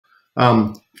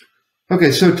Um,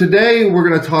 okay, so today we're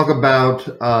going to talk about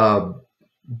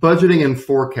budgeting and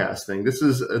forecasting. This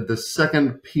is the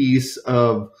second piece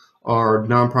of our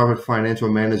nonprofit financial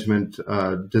management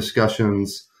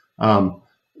discussions,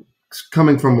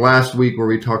 coming from last week where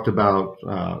we talked about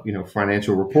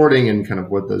financial reporting and kind of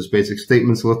what those basic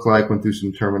statements look like. Went through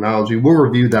some terminology. We'll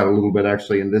review that a little bit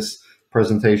actually in this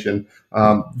presentation.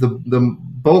 The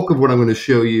bulk of what I'm going to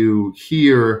show you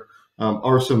here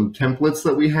are some templates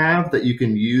that we have that you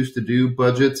can use to do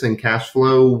budgets and cash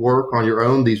flow work on your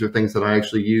own. These are things that I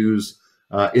actually use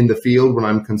in the field when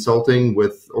I'm consulting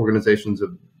with organizations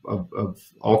of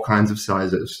all kinds of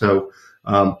sizes. So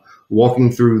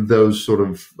walking through those sort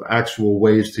of actual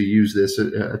ways to use this,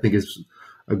 I think is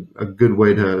a good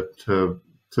way to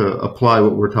apply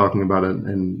what we're talking about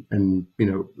and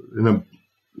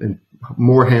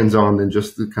more hands-on than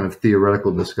just the kind of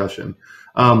theoretical discussion.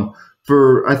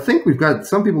 I think we've got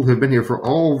some people who have been here for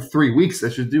all 3 weeks. I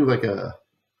should do like a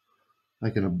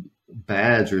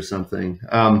badge or something.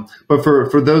 But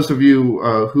for those of you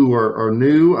who are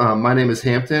new, my name is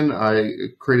Hampton. I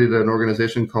created an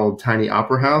organization called Tiny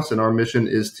Opera House, and our mission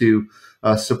is to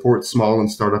support small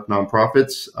and startup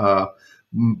nonprofits,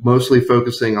 mostly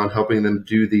focusing on helping them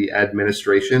do the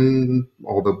administration,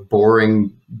 all the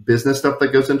boring business stuff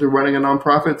that goes into running a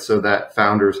nonprofit, so that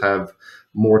founders have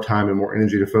more time and more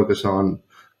energy to focus on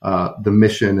the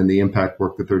mission and the impact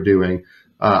work that they're doing.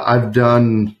 I've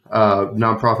done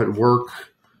nonprofit work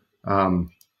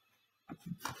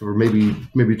for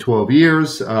maybe 12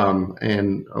 years,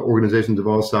 and organizations of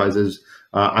all sizes.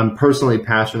 I'm personally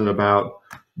passionate about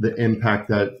the impact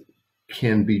that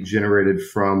can be generated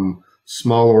from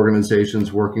small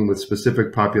organizations working with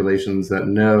specific populations that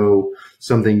know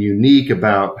something unique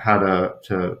about how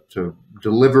to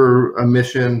deliver a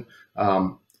mission.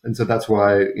 And so that's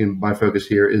why my focus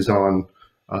here is on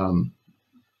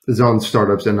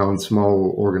startups and on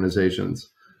small organizations.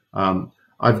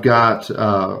 I've got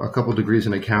a couple degrees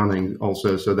in accounting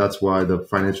also, so that's why the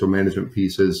financial management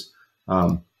piece is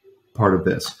part of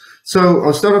this. So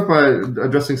I'll start off by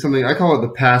addressing something, I call it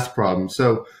the past problem.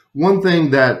 So one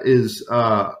thing that is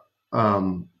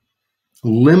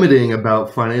limiting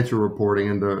about financial reporting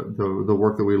and the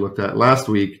work that we looked at last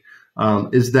week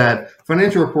is that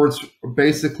financial reports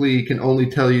basically can only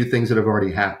tell you things that have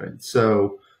already happened.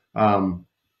 So the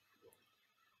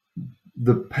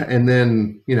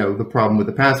problem with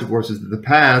the past, of course, is that the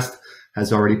past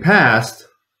has already passed.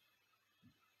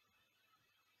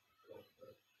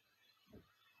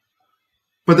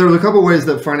 But there's a couple ways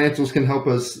that financials can help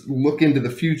us look into the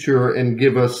future and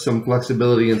give us some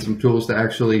flexibility and some tools to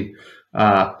actually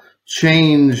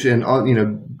change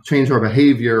our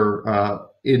behavior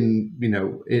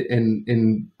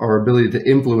in our ability to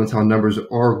influence how numbers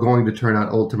are going to turn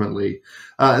out ultimately.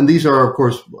 And these are, of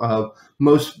course,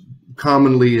 most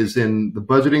commonly is in the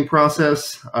budgeting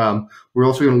process. We're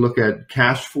also going to look at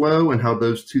cash flow and how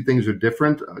those two things are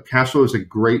different. Cash flow is a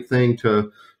great thing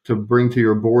to bring to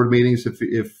your board meetings if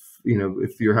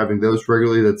you're having those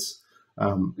regularly. That's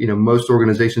most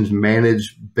organizations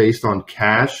manage based on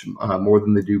cash more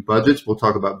than they do budgets. We'll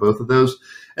talk about both of those.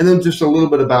 And then just a little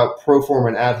bit about pro forma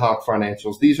and ad hoc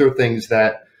financials. These are things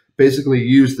that basically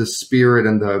use the spirit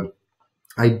and the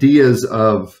ideas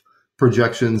of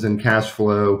projections and cash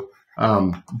flow,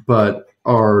 but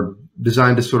are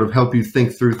designed to sort of help you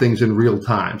think through things in real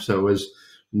time. So as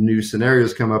new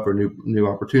scenarios come up or new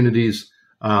opportunities,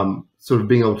 sort of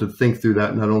being able to think through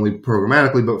that not only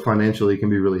programmatically but financially can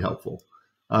be really helpful.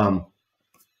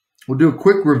 We'll do a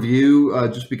quick review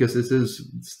just because this is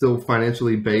still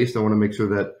financially based. I want to make sure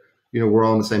that we're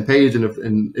all on the same page,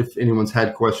 and if anyone's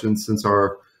had questions since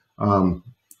our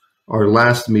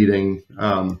last meeting,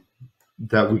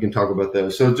 that we can talk about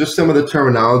those. So just some of the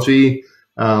terminology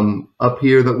up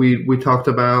here that we talked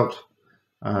about.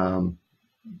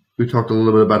 We talked a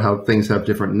little bit about how things have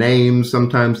different names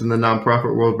sometimes in the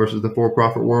nonprofit world versus the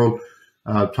for-profit world.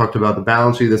 Talked about the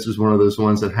balance sheet. This is one of those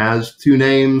ones that has two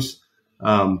names,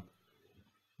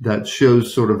 that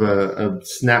shows sort of a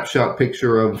snapshot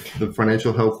picture of the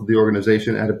financial health of the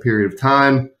organization at a period of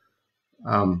time.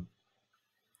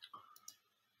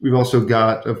 We've also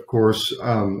got, of course,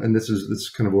 and this is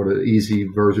kind of what an easy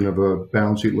version of a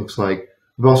balance sheet looks like.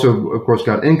 We've also, of course,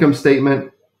 got income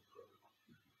statement.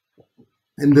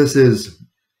 And this is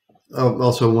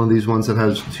also one of these ones that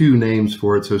has two names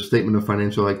for it. So statement of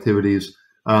financial activities.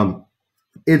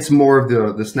 It's more of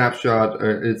the snapshot,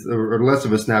 or less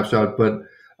of a snapshot, but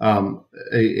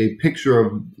a picture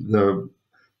of the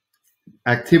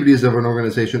activities of an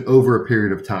organization over a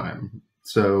period of time.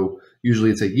 So usually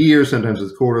it's a year, sometimes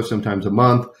it's a quarter, sometimes a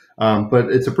month.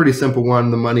 But it's a pretty simple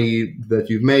one. The money that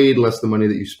you've made less the money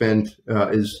that you spent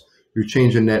is your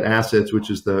change in net assets, which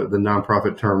is the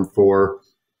nonprofit term for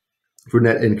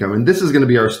net income. And this is going to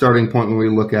be our starting point when we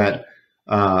look at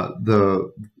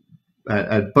budgeting.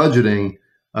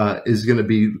 Is going to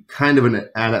be kind of an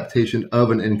adaptation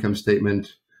of an income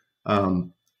statement.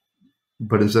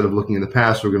 But instead of looking in the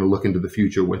past, we're going to look into the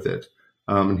future with it.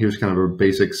 And here's kind of a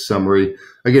basic summary.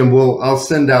 Again, I'll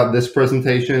send out this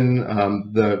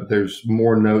presentation. There's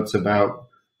more notes about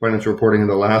financial reporting in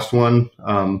the last one.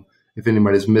 If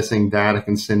anybody's missing that, I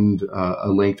can send a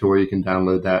link to where you can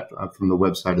download that from the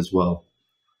website as well.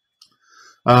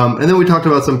 And then we talked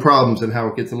about some problems and how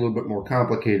it gets a little bit more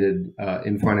complicated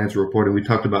in financial reporting. We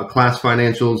talked about class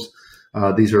financials.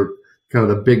 These are kind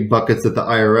of the big buckets that the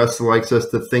IRS likes us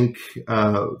to think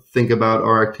about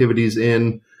our activities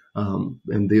in.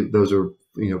 Those are,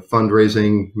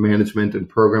 fundraising, management, and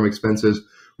program expenses.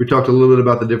 We talked a little bit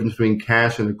about the difference between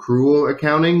cash and accrual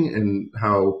accounting and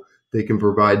how they can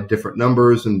provide different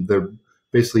numbers, and they're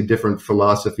basically different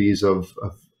philosophies of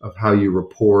how you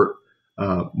report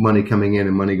money coming in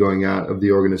and money going out of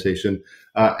the organization.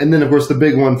 And then, of course, the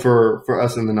big one for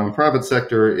us in the nonprofit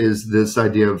sector is this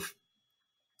idea of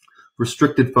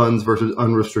restricted funds versus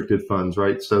unrestricted funds,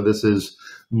 right? So this is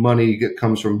money that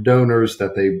comes from donors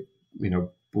that they,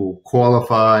 will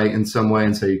qualify in some way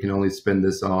and say you can only spend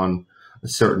this on a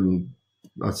certain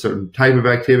type of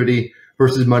activity,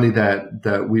 versus money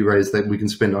that we raise that we can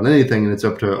spend on anything and it's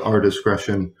up to our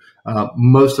discretion.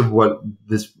 Most of what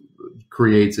this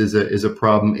creates is a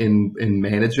problem in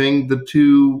managing the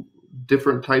two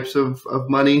different types of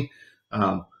money.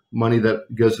 Money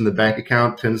that goes in the bank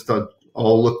account tends to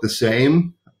all look the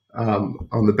same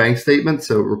on the bank statement,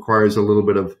 so it requires a little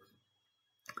bit of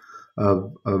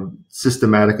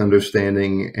systematic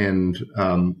understanding and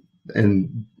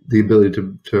the ability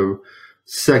to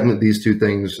segment these two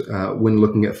things when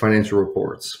looking at financial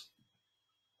reports.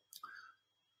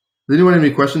 Does anyone have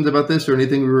any questions about this or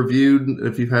anything we reviewed?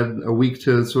 If you've had a week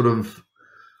to sort of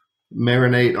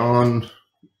marinate on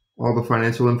all the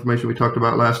financial information we talked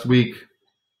about last week.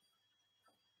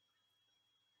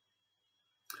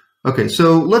 Okay,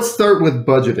 so let's start with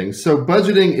budgeting. So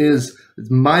budgeting is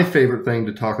my favorite thing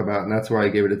to talk about, and that's why I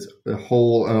gave it its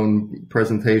whole own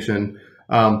presentation.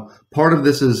 Part of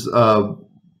this is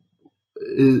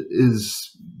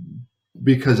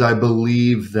because I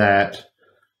believe that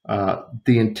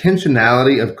the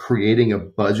intentionality of creating a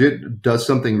budget does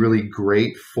something really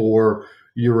great for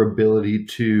your ability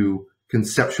to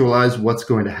conceptualize what's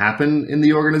going to happen in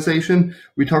the organization.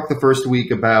 We talked the first week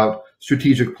about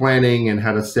strategic planning and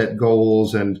how to set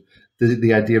goals, and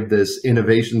the idea of this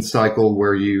innovation cycle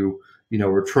where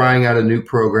we're trying out a new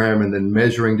program and then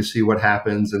measuring to see what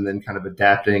happens and then kind of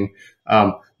adapting.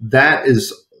 That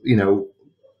is,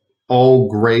 all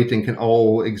great and can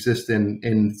all exist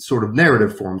in sort of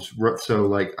narrative forms. So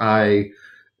like I,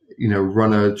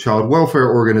 run a child welfare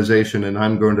organization and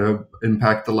I'm going to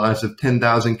impact the lives of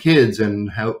 10,000 kids and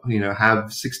help,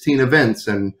 have 16 events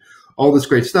and all this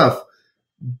great stuff.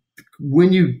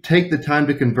 When you take the time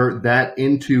to convert that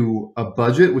into a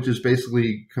budget, which is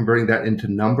basically converting that into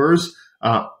numbers,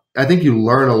 I think you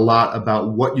learn a lot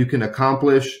about what you can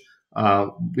accomplish,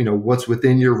 what's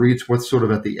within your reach, what's sort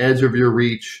of at the edge of your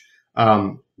reach.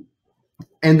 And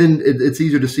then it's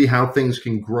easier to see how things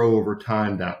can grow over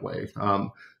time that way.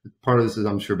 Part of this is,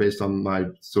 I'm sure, based on my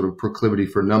sort of proclivity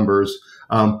for numbers.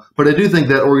 But I do think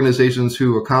that organizations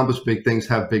who accomplish big things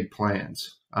have big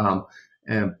plans.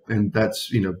 And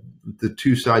that's, the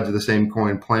two sides of the same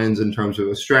coin: plans in terms of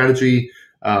a strategy.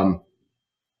 But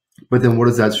then what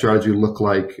does that strategy look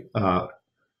like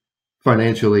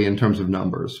financially in terms of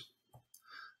numbers?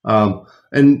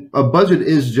 And a budget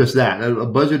is just that. A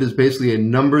budget is basically a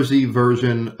numbersy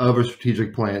version of a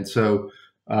strategic plan. So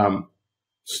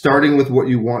starting with what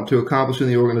you want to accomplish in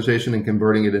the organization and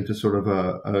converting it into sort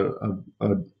of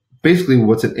basically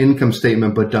what's an income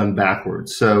statement, but done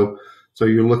backwards. So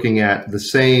you're looking at the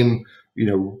same,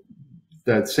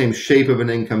 that same shape of an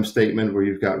income statement where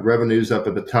you've got revenues up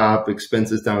at the top,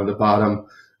 expenses down at the bottom.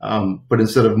 But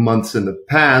instead of months in the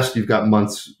past, you've got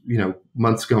months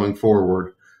going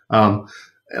forward.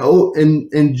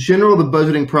 In general, the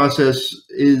budgeting process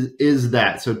is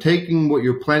that. So taking what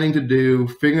you're planning to do,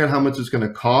 figuring out how much it's going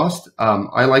to cost.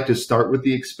 I like to start with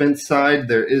the expense side.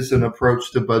 There is an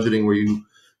approach to budgeting where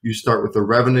you start with the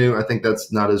revenue. I think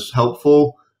that's not as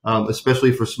helpful,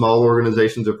 especially for small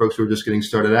organizations or folks who are just getting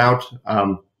started out,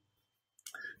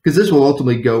 because this will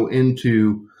ultimately go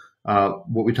into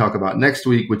what we talk about next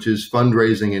week, which is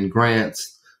fundraising and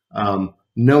grants.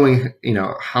 Knowing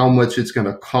how much it's going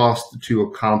to cost to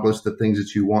accomplish the things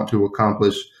that you want to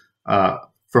accomplish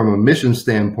from a mission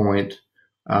standpoint,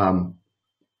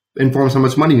 informs how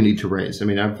much money you need to raise. I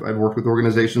mean, I've worked with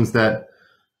organizations that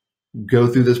go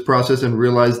through this process and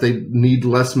realize they need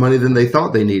less money than they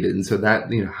thought they needed. And so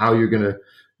that, how you're going to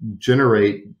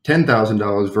generate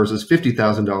 $10,000 versus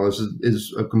 $50,000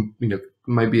 is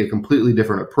might be a completely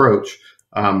different approach.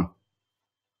 And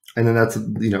then that's,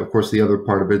 of course, the other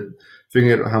part of it,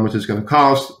 figuring out how much it's going to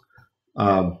cost,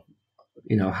 how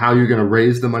you're going to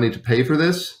raise the money to pay for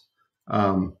this,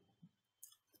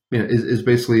 is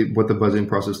basically what the budgeting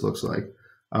process looks like.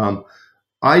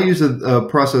 I use a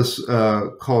process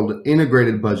called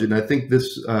integrated budget, and I think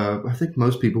I think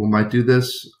most people might do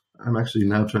this. I'm actually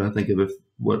now trying to think of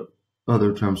what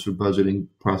other terms for budgeting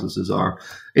processes are.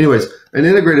 Anyways, an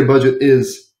integrated budget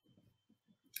is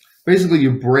basically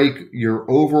you break your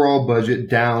overall budget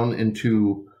down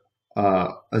into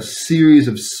a series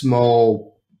of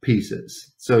small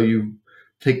pieces. So you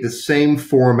take the same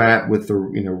format with the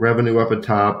revenue up at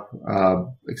top,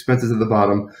 expenses at the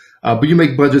bottom, but you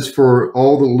make budgets for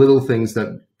all the little things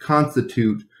that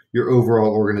constitute your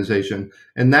overall organization.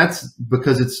 And that's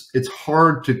because it's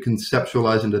hard to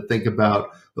conceptualize and to think about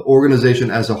the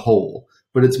organization as a whole.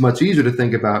 But it's much easier to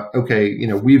think about, okay,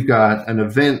 we've got an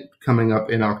event coming up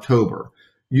in October.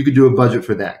 You could do a budget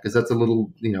for that because that's a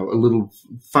little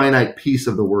finite piece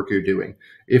of the work you're doing.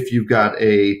 If you've got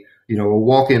a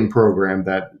walk-in program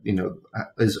that,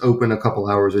 is open a couple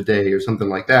hours a day or something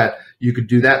like that, you could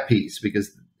do that piece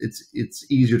because it's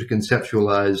easier to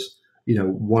conceptualize,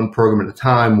 one program at a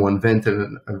time, one event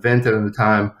at a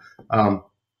time.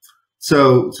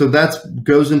 So that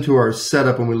goes into our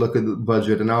setup when we look at the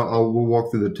budget, and we'll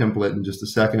walk through the template in just a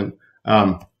second.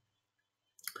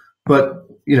 But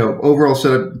overall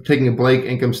setup, taking a blank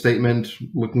income statement,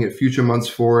 looking at future months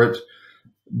for it,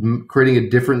 creating a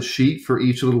different sheet for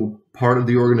each little part of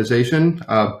the organization.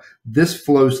 This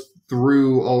flows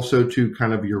through also to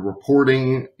kind of your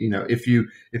reporting. If you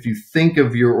think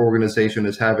of your organization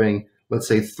as having, let's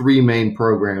say, 3 main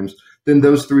programs, then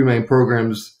those 3 main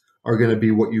programs are going to be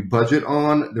what you budget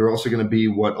on. They're also going to be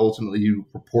what ultimately you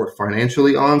report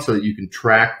financially on, so that you can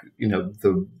track,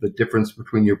 the difference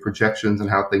between your projections and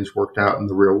how things worked out in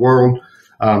the real world,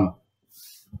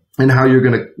 and how you're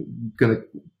going to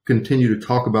continue to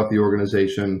talk about the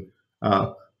organization,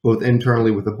 both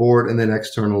internally with the board and then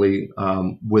externally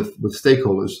with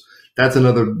stakeholders. That's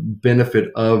another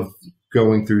benefit of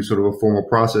going through sort of a formal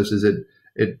process, is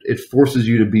it forces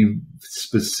you to be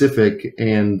specific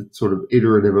and sort of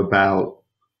iterative about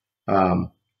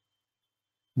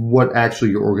what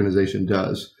actually your organization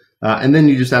does. And then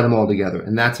you just add them all together.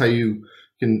 And that's how you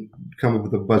can come up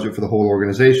with a budget for the whole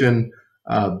organization,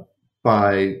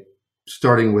 by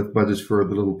starting with budgets for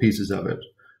the little pieces of it.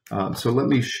 So let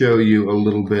me show you a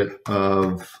little bit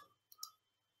of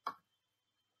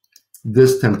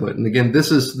this template. And again, this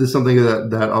is something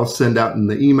that I'll send out in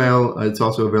the email. It's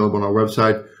also available on our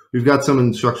website. We've got some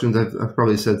instructions. I've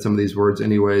probably said some of these words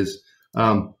anyways,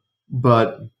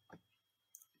 but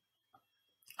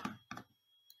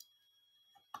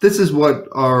this is what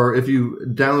if you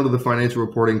downloaded the financial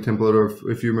reporting template, or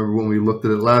if you remember when we looked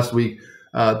at it last week,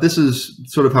 this is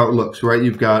sort of how it looks, right?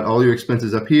 You've got all your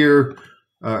expenses up here.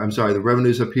 The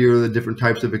revenues up here, the different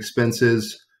types of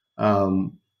expenses.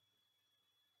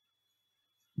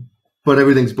 But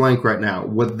everything's blank right now.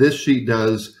 What this sheet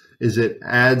does is it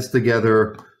adds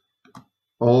together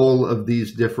all of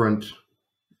these different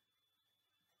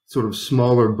sort of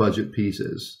smaller budget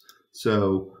pieces.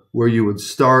 So where you would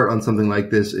start on something like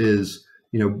this is,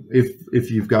 if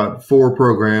you've got 4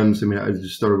 programs, I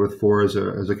just started with 4 as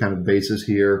a kind of basis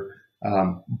here,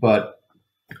 but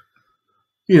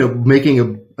making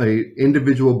a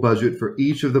individual budget for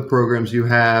each of the programs you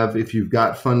have. If you've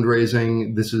got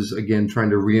fundraising, this is again trying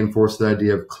to reinforce the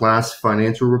idea of class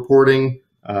financial reporting,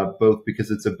 both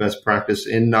because it's a best practice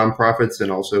in nonprofits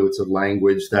and also it's a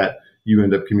language that you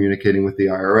end up communicating with the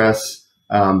IRS.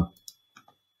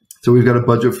 So we've got a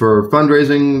budget for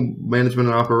fundraising, management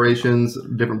and operations,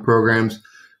 different programs.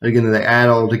 And again, they add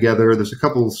all together. There's a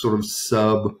couple sort of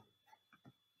sub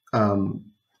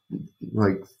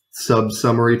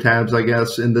summary tabs, I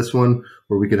guess, in this one,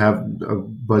 where we could have a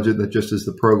budget that just is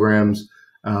the programs.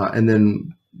 And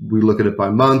then we look at it by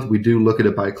month. We do look at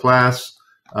it by class.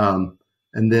 And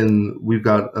then we've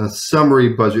got a summary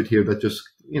budget here that just,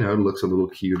 it looks a little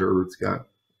cuter. It's got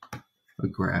a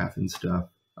graph and stuff.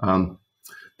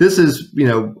 This is,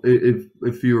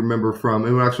 if you remember from,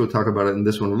 and we'll actually talk about it in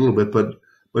this one a little bit,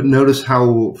 but notice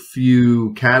how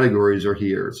few categories are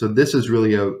here. So this is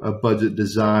really a budget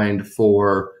designed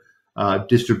for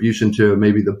distribution to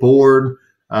maybe the board,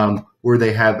 where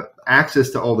they have access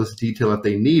to all this detail if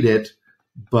they need it,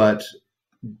 but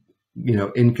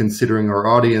in considering our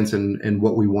audience and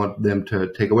what we want them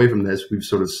to take away from this, we've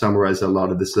sort of summarized a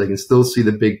lot of this so they can still see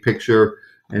the big picture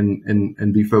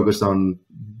and be focused on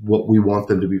what we want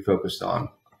them to be focused on.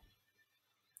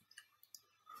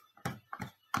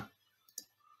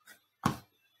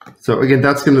 So again,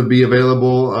 that's going to be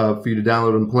available for you to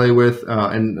download and play with.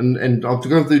 And I'll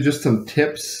go through just some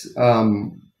tips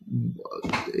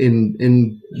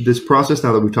in this process.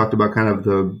 Now that we've talked about kind of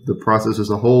the process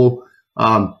as a whole,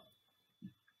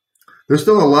 there's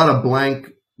still a lot of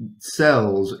blank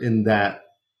cells in that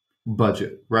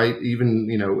budget, right? Even,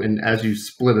 and as you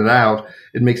split it out,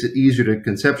 it makes it easier to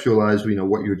conceptualize,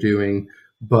 what you're doing,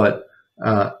 but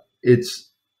it's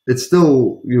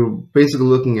still, you're basically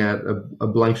looking at a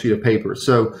blank sheet of paper.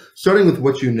 So starting with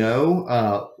what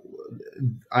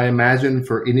I imagine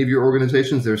for any of your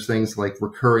organizations, there's things like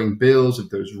recurring bills, if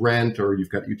there's rent or you've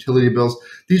got utility bills.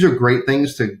 These are great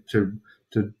things to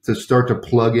start to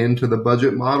plug into the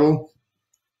budget model,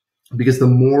 because the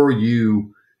more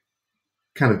you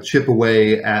kind of chip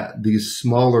away at these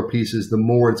smaller pieces, the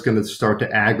more it's going to start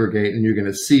to aggregate, and you're going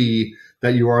to see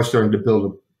that you are starting to build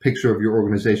a picture of your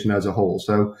organization as a whole.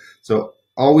 So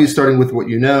always starting with what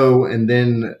and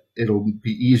then it'll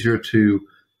be easier to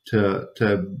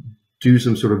do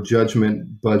some sort of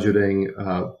judgment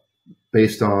budgeting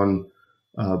based on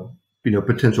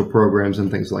potential programs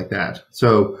and things like that.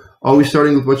 So always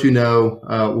starting with what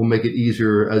will make it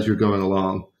easier as you're going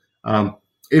along.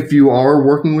 If you are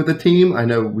working with a team, I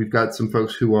know we've got some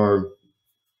folks who are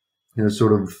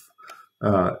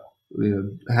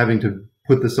having to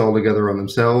put this all together on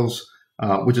themselves,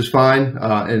 which is fine.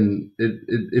 And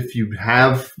if you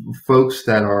have folks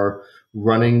that are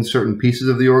running certain pieces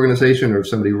of the organization, or if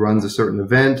somebody runs a certain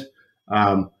event,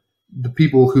 the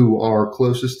people who are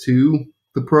closest to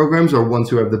the programs are ones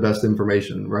who have the best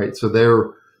information, right? So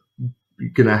they're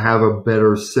going to have a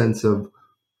better sense of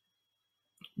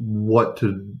what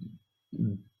to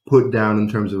put down in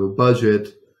terms of a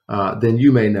budget than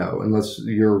you may know, unless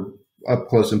you're up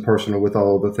close and personal with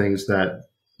all of the things that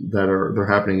are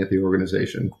happening at the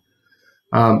organization.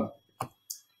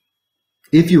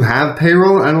 If you have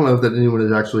payroll, I don't know that anyone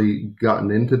has actually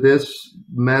gotten into this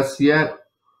mess yet,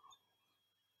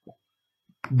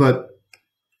 but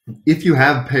if you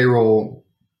have payroll,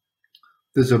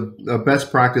 there's a best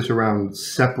practice around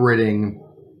separating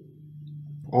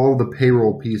all the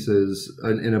payroll pieces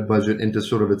in a budget into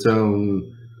sort of its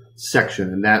own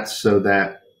section. And that's so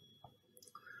that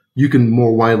you can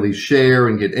more widely share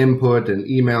and get input and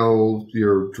email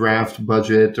your draft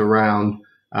budget around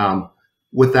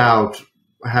without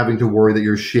having to worry that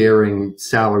you're sharing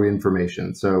salary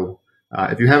information. So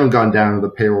if you haven't gone down to the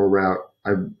payroll route,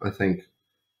 I think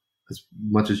as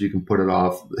much as you can put it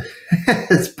off,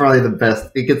 it's probably the best.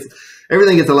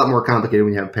 Everything gets a lot more complicated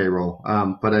when you have payroll.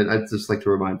 But I'd just like to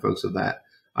remind folks of that.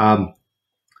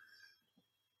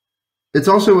 It's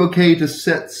also okay to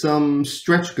set some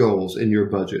stretch goals in your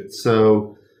budget.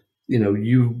 So,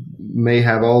 you may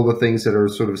have all the things that are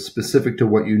sort of specific to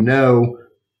what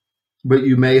but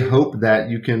you may hope that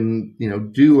you can,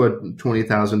 do a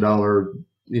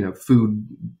 $20,000, food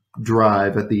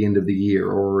drive at the end of the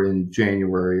year, or in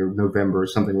January or November or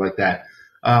something like that.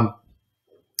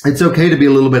 It's okay to be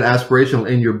a little bit aspirational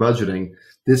in your budgeting.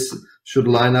 This should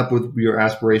line up with your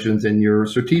aspirations in your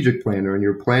strategic planner and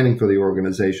your planning for the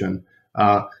organization.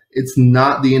 It's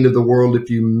not the end of the world if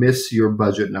you miss your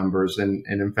budget numbers. And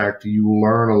in fact, you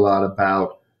learn a lot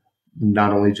about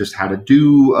not only just how to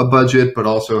do a budget, but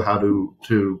also how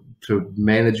to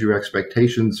manage your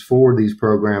expectations for these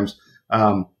programs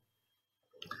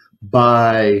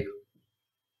by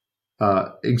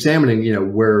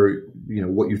examining, where,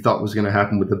 what you thought was going to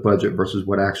happen with the budget versus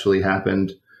what actually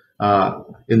happened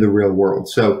in the real world.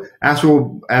 So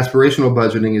aspirational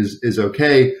budgeting is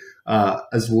okay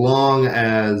as long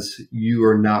as you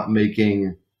are not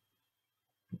making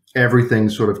everything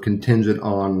sort of contingent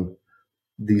on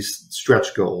these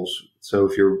stretch goals. So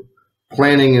if you're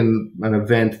planning an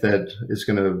event that is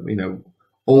going to,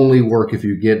 only work if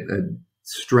you get a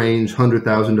strange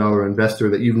 $100,000 investor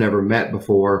that you've never met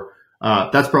before,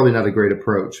 that's probably not a great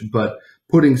approach. But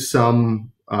putting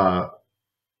some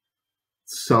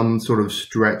sort of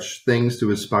stretch things to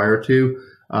aspire to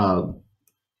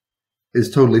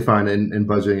is totally fine in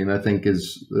budgeting, and I think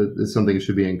is something that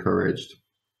should be encouraged.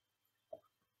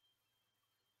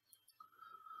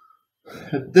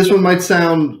 This one might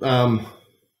sound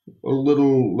a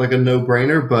little like a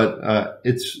no-brainer, but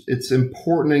it's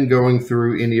important in going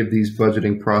through any of these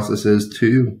budgeting processes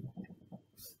to,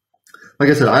 like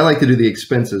I said, I like to do the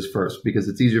expenses first because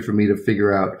it's easier for me to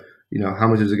figure out, how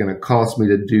much is it going to cost me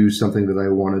to do something that I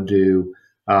want to do.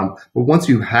 But once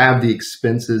you have the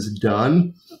expenses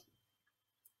done,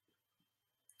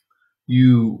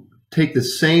 you take the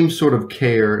same sort of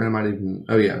care, and I might even,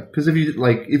 because if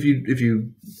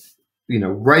you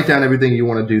write down everything you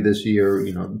want to do this year,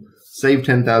 save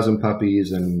 10,000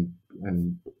 puppies and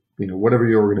whatever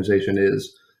your organization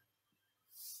is.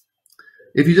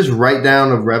 If you just write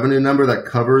down a revenue number that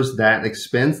covers that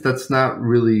expense, that's not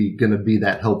really going to be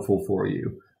that helpful for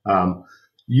you.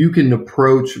 You can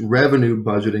approach revenue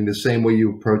budgeting the same way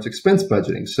you approach expense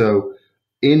budgeting. So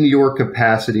in your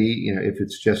capacity, if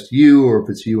it's just you or if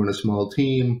it's you and a small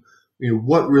team,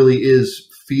 what really is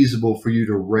feasible for you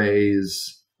to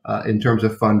raise in terms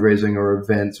of fundraising or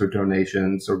events or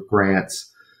donations or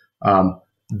grants.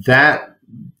 That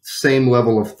same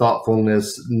level of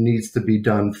thoughtfulness needs to be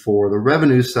done for the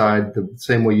revenue side the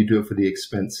same way you do it for the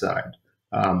expense side.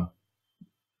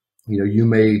 You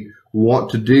may want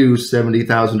to do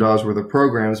 $70,000 worth of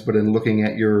programs, but in looking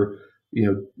at your,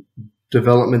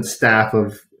 development staff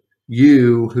of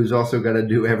you, who's also got to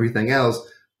do everything else,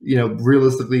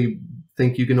 realistically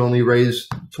think you can only raise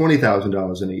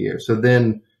 $20,000 in a year. So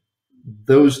then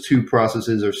those two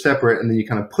processes are separate, and then you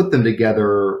kind of put them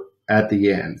together at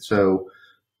the end. So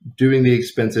doing the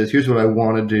expenses, here's what I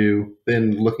want to do,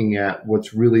 then looking at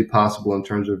what's really possible in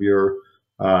terms of your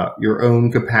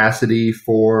own capacity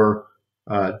for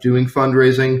doing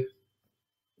fundraising,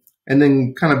 and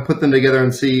then kind of put them together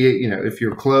and see, if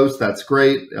you're close, that's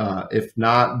great. If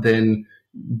not, then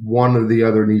one or the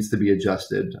other needs to be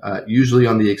adjusted. Usually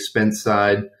on the expense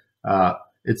side,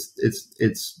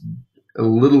 it's a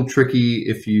little tricky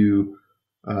if you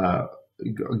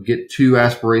get too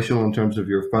aspirational in terms of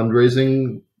your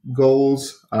fundraising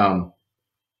goals.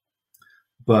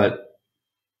 But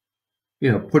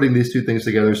putting these two things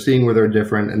together, seeing where they're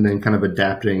different, and then kind of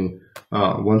adapting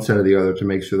one side or the other to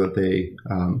make sure that they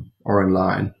are in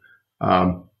line.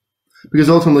 Because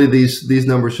ultimately these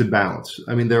numbers should balance.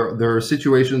 I mean, there are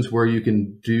situations where you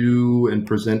can do and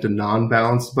present a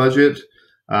non-balanced budget.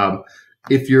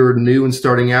 If you're new and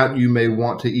starting out, you may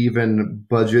want to even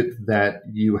budget that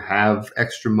you have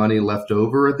extra money left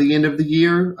over at the end of the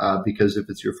year, because if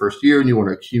it's your first year and you want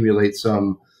to accumulate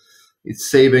some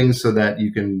savings so that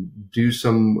you can do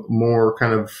some more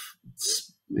kind of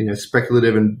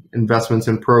speculative investments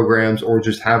in programs, or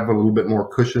just have a little bit more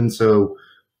cushion so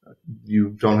you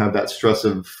don't have that stress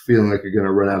of feeling like you're going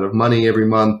to run out of money every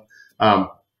month.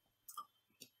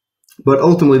 But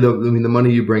ultimately, the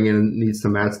money you bring in needs to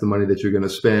match the money that you're going to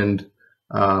spend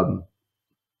over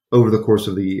the course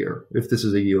of the year, if this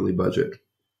is a yearly budget.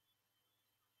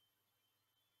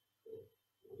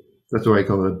 That's why I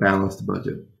call it a balanced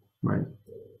budget, right?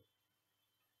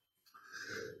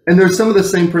 And there's some of the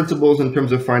same principles in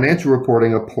terms of financial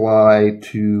reporting apply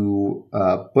to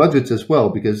budgets as well,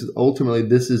 because ultimately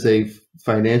this is a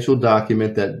financial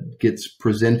document that gets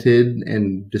presented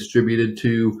and distributed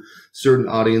to certain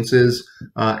audiences,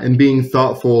 and being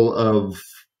thoughtful of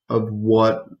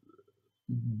what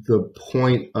the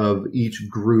point of each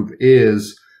group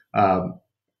is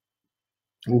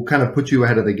will kind of put you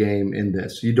ahead of the game in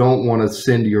this. You don't want to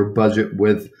send your budget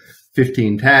with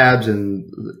 15 tabs and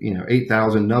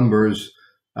 8,000 numbers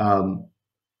to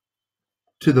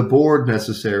the board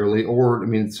necessarily, or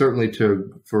certainly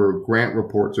for grant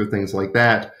reports or things like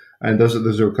that. And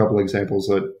those are a couple of examples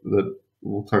that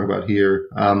we'll talk about here.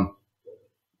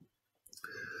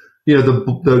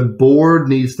 The board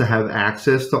needs to have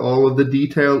access to all of the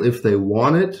detail if they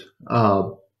want it,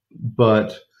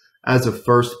 but as a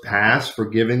first pass for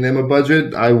giving them a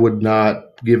budget, I would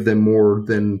not give them more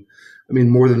than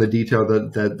the detail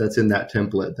that's in that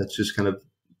template. That's just kind of,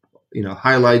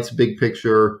 highlights, big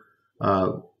picture.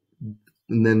 And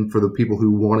then for the people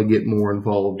who want to get more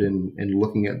involved in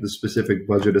looking at the specific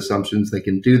budget assumptions, they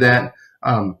can do that.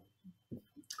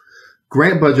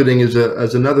 Grant budgeting is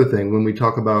another thing. When we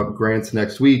talk about grants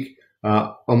next week,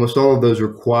 almost all of those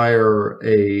require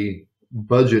a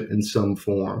budget in some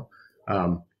form.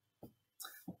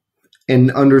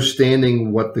 And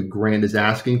understanding what the grant is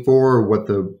asking for, or what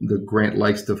the grant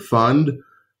likes to fund,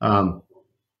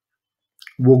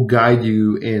 will guide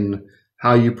you in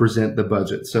how you present the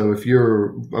budget. So if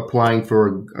you're applying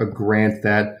for a grant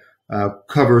that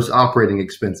covers operating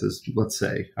expenses, let's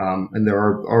say, and there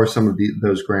are some of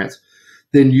those grants,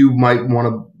 then you might want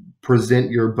to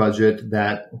present your budget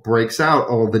that breaks out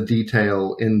all the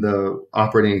detail in the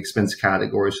operating expense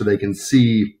category, so they can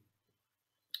see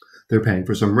they're paying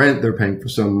for some rent, they're paying for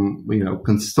some,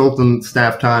 consultant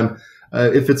staff time.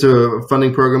 If it's a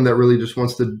funding program that really just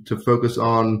wants to focus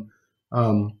on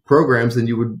programs, then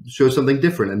you would show something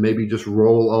different and maybe just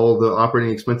roll all the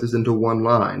operating expenses into one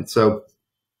line. So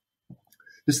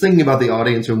just thinking about the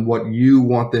audience and what you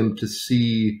want them to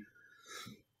see.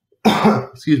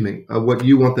 Excuse me, what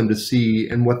you want them to see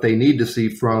and what they need to see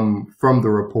from the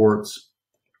reports,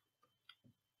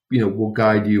 will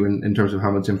guide you in terms of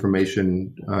how much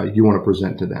information you want to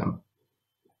present to them.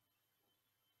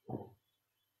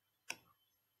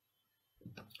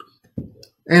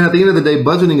 And at the end of the day,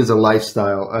 budgeting is a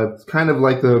lifestyle. It's kind of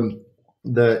like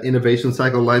the innovation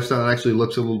cycle lifestyle. It actually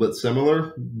looks a little bit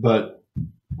similar, but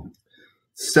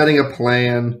setting a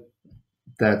plan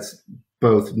that's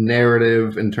both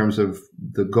narrative in terms of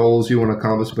the goals you want to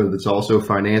accomplish, but it's also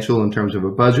financial in terms of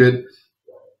a budget,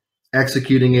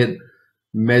 executing it,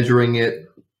 measuring it,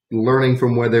 learning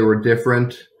from where they were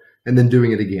different, and then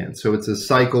doing it again. So it's a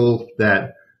cycle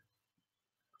that,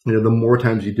 the more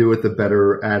times you do it, the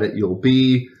better at it you'll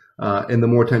be. And the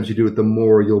more times you do it, the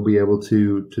more you'll be able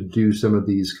to do some of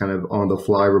these kind of on the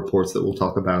fly reports that we'll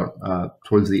talk about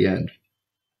towards the end.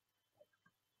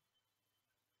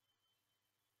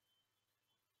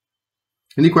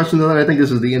 Any questions on that? I think this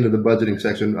is the end of the budgeting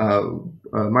section.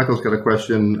 Michael's got a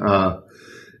question.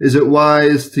 Is it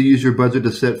wise to use your budget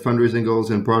to set fundraising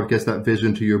goals and broadcast that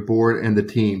vision to your board and the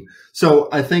team? So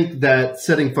I think that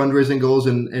setting fundraising goals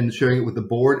and sharing it with the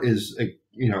board is a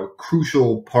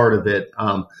crucial part of it.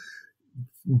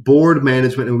 Board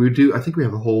management, and I think we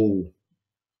have a whole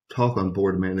talk on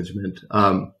board management,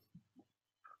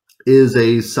 is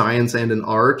a science and an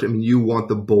art. I mean, you want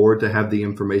the board to have the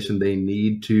information they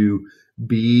need to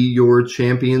be your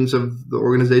champions of the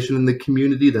organization in the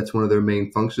community. That's one of their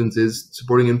main functions, is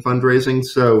supporting in fundraising.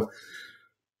 So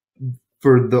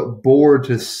for the board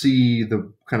to see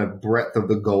the kind of breadth of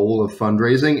the goal of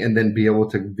fundraising and then be able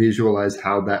to visualize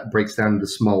how that breaks down into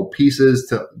small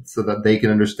pieces so that they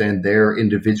can understand their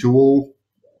individual,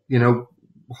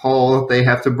 haul that they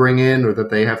have to bring in, or that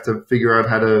they have to figure out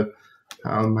how to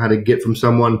get from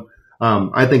someone,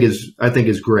 I think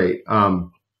is great.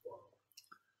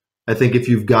 I think if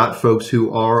you've got folks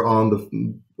who are on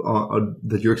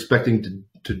that you're expecting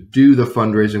to do the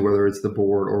fundraising, whether it's the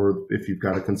board or if you've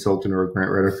got a consultant or a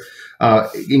grant writer,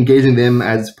 engaging them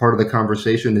as part of the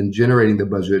conversation and generating the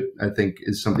budget, I think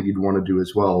is something you'd want to do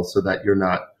as well, so that you're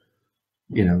not,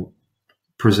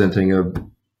 presenting a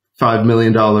 $5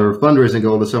 million fundraising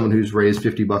goal to someone who's raised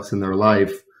 $50 in their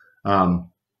life.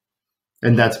 And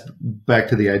that's back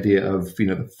to the idea of,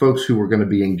 the folks who are going to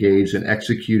be engaged in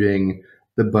executing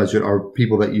the budget are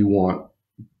people that you want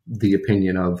the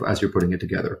opinion of as you're putting it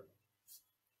together.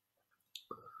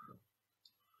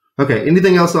 Okay,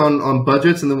 anything else on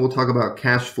budgets? And then we'll talk about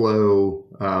cash flow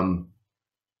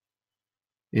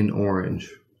in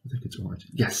orange. I think it's orange.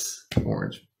 Yes,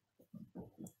 orange.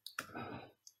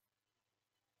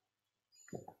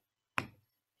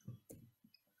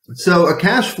 So a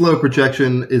cash flow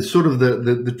projection is sort of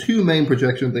the two main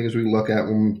projection things we look at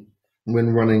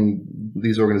when running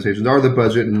these organizations are the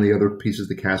budget and the other piece is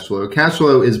the cash flow. Cash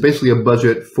flow is basically a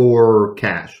budget for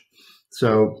cash.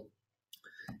 So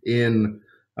in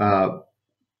budgeting,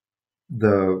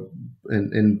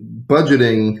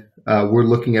 we're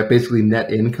looking at basically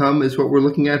net income is what we're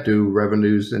looking at. Do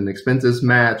revenues and expenses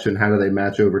match, and how do they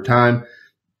match over time?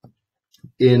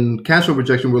 In cash flow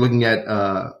projection, we're looking at,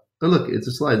 look, it's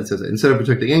a slide that says it. Instead of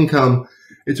projecting income,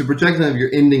 it's a projection of your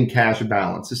ending cash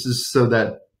balance. This is so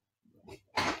that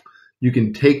you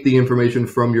can take the information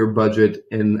from your budget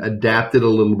and adapt it a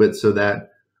little bit so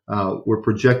that we're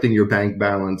projecting your bank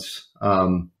balance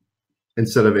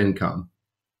instead of income.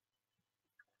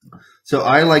 So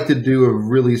I like to do a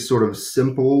really sort of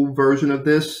simple version of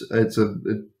this. It's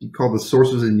called the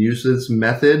sources and uses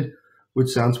method, which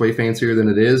sounds way fancier than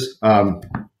it is.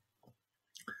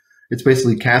 It's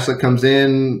basically cash that comes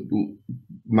in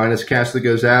minus cash that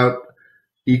goes out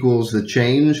equals the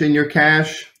change in your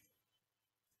cash.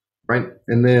 Right,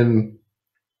 and then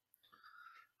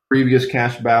previous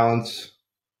cash balance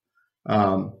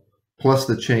plus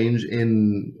the change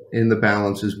in the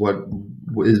balance is what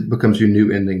becomes your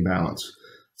new ending balance.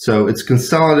 So it's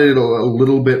consolidated a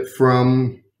little bit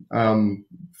from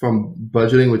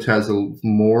budgeting, which has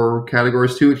more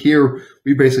categories to it. Here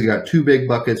we basically got two big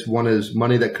buckets. One is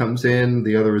money that comes in,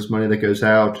 the other is money that goes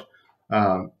out,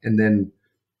 and then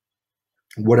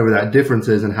whatever that difference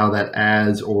is and how that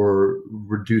adds or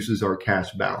reduces our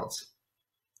cash balance.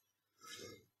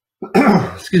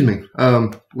 Excuse me.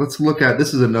 Let's look at,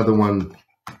 this is another one.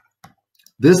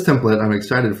 This template I'm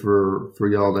excited for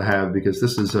y'all to have, because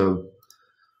this is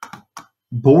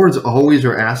boards always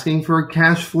are asking for a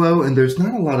cash flow, and there's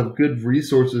not a lot of good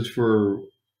resources for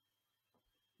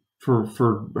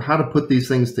how to put these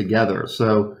things together.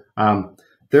 So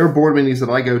there are board meetings that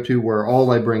I go to where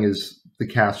all I bring is the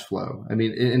cash flow. I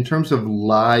mean, in terms of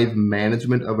live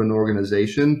management of an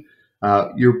organization,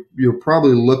 you're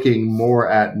probably looking more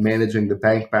at managing the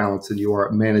bank balance than you are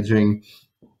at managing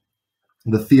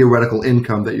the theoretical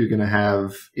income that you're going to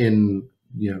have in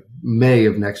May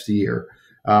of next year.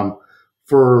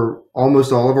 For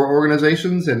almost all of our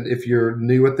organizations, and if you're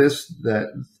new at this,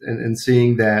 and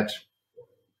seeing that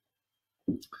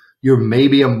you're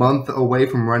maybe a month away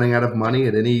from running out of money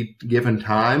at any given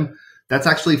time, that's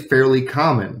actually fairly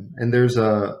common. And there's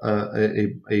a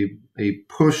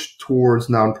push towards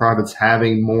nonprofits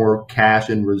having more cash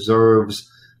and reserves.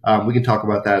 We can talk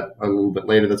about that a little bit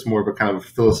later. That's more of a kind of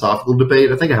philosophical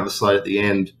debate. I think I have a slide at the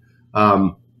end,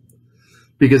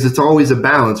 because it's always a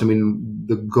balance. I mean,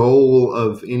 the goal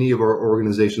of any of our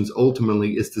organizations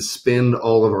ultimately is to spend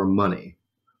all of our money,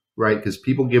 right? Because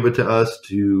people give it to us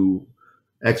to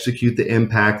execute the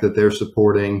impact that they're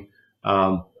supporting.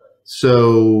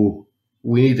 So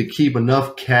we need to keep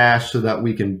enough cash so that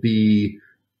we can be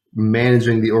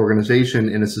managing the organization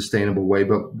in a sustainable way,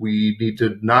 but we need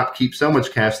to not keep so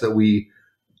much cash that we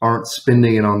aren't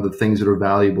spending it on the things that are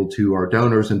valuable to our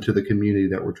donors and to the community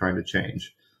that we're trying to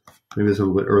change. Maybe it's a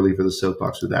little bit early for the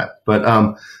soapbox with that, but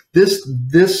this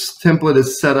template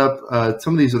is set up.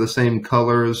 Some of these are the same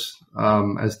colors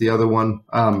as the other one.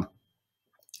 But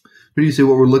you see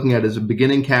what we're looking at is a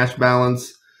beginning cash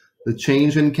balance. The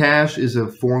change in cash is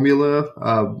a formula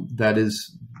that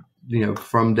is,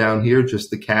 from down here,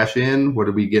 just the cash in. What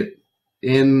did we get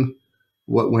in?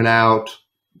 What went out?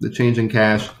 The change in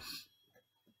cash.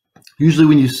 Usually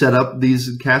when you set up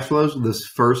these cash flows, this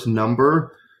first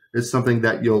number is something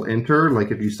that you'll enter.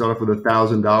 Like if you start off with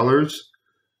 $1,000,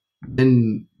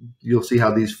 then you'll see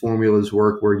how these formulas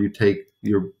work, where you take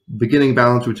your beginning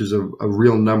balance, which is a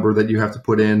real number that you have to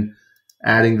put in,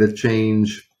 adding the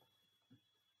change,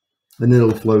 and then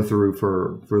it'll flow through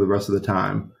for the rest of the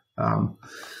time.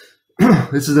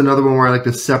 This is another one where I like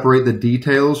to separate the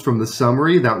details from the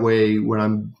summary. That way, when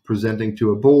I'm presenting to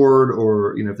a board,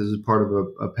 or if this is part of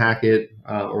a packet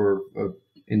or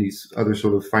any other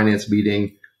sort of finance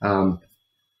meeting, I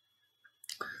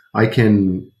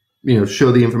can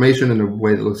show the information in a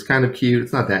way that looks kind of cute.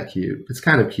 It's not that cute. It's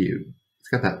kind of cute. It's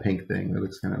got that pink thing that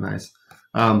looks kind of nice.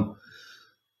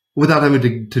 Without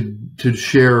having to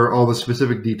share all the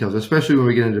specific details, especially when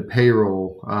we get into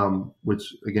payroll,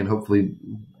 which again, hopefully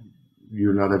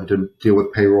you're not having to deal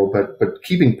with payroll, but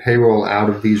keeping payroll out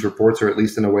of these reports, or at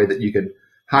least in a way that you could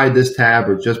hide this tab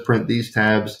or just print these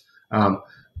tabs,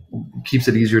 keeps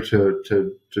it easier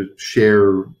to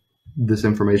share this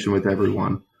information with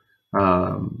everyone.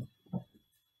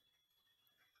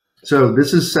 So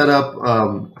this is set up.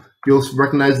 You'll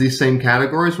recognize these same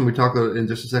categories when we talk in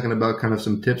just a second about kind of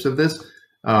some tips of this.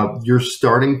 Your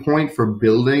starting point for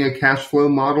building a cash flow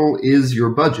model is your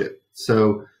budget.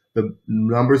 So the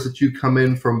numbers that you come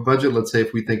in from budget, let's say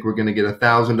if we think we're going to get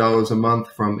 $1,000 a month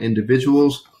from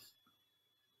individuals,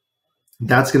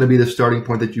 that's going to be the starting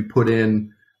point that you put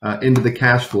in into the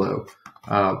cash flow.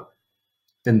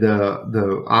 And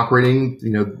the operating,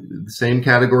 the same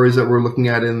categories that we're looking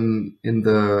at in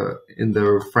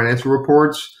the financial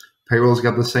reports. Payroll's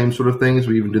got the same sort of things.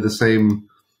 We even do the same.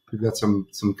 We've got some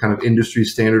kind of industry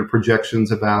standard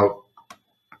projections about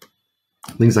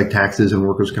things like taxes and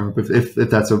workers' comp, if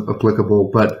that's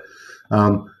applicable. But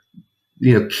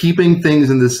keeping things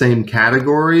in the same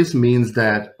categories means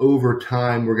that over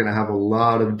time we're going to have a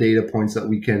lot of data points that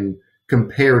we can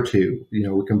compare to. We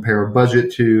compare a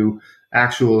budget to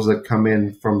actuals that come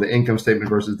in from the income statement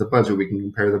versus the budget. We can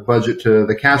compare the budget to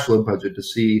the cash flow budget to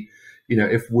see,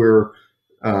 if we're,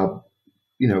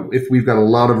 if we've got a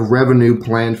lot of revenue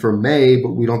planned for May,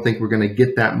 but we don't think we're going to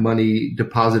get that money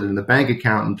deposited in the bank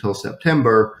account until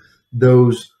September.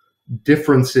 Those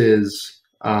differences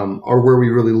are where we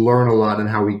really learn a lot and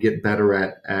how we get better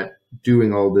at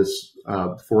doing all this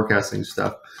forecasting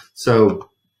stuff. So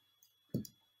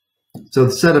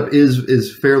the setup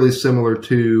is fairly similar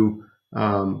to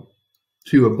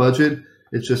a budget.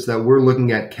 It's just that we're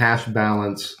looking at cash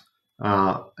balance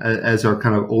as our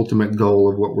kind of ultimate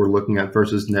goal of what we're looking at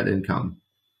versus net income.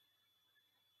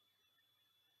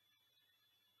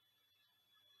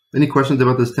 Any questions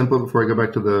about this template before I go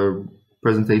back to the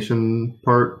presentation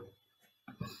part?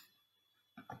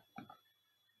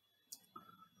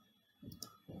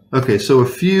 Okay, so a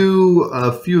few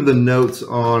of the notes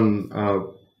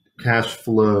on cash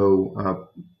flow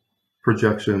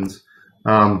projections.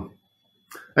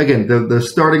 Again, the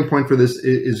starting point for this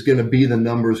is going to be the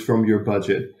numbers from your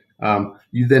budget.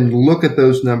 You then look at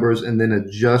those numbers and then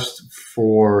adjust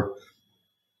for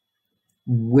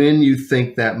when you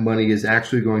think that money is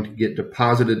actually going to get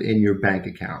deposited in your bank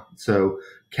account. So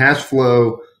cash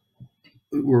flow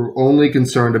we're only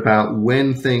concerned about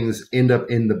when things end up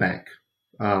in the bank.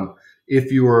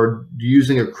 If you are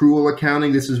using accrual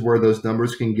accounting, this is where those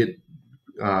numbers can get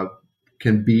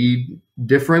can be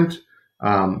different.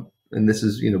 And this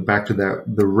is, back to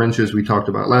the wrenches we talked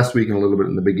about last week and a little bit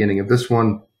in the beginning of this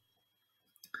one.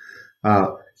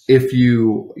 If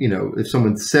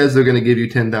someone says they're going to give you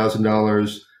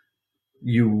 $10,000,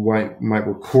 you might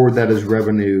record that as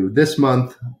revenue this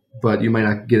month, but you might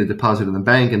not get a deposit in the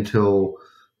bank until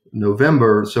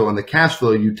November. So on the cash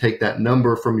flow, you take that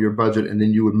number from your budget and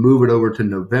then you would move it over to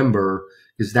November,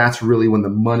 because that's really when the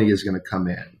money is going to come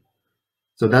in.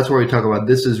 So that's where we talk about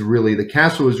this is really, the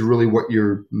cash flow is really what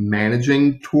you're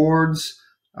managing towards,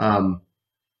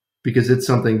 because it's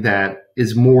something that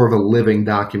is more of a living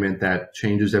document that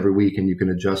changes every week and you can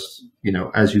adjust,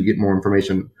 as you get more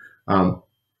information.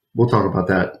 We'll talk about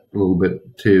that a little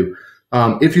bit too.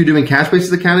 If you're doing cash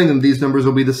basis accounting, then these numbers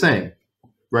will be the same,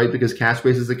 right? Because cash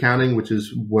basis accounting, which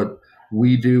is what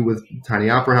we do with Tiny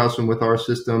Opera House and with our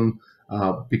system,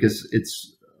 because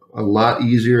it's a lot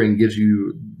easier and gives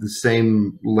you the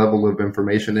same level of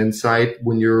information insight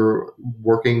when you're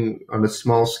working on a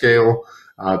small scale.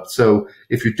 So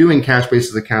if you're doing cash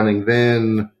basis accounting,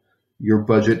 then your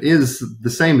budget is the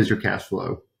same as your cash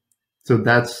flow. So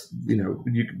that's,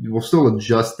 you will still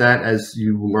adjust that as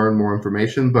you learn more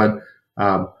information, but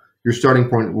your starting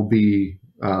point will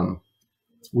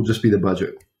just be the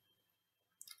budget.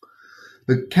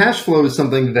 The cash flow is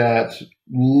something that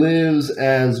lives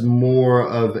as more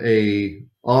of a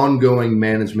ongoing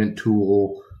management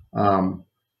tool,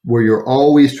 where you're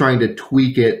always trying to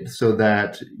tweak it so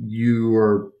that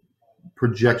your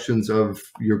projections of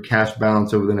your cash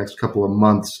balance over the next couple of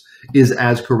months is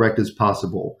as correct as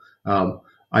possible.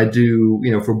 I do,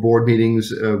 for board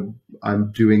meetings,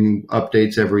 I'm doing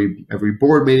updates every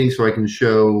board meeting so I can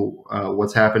show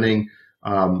what's happening.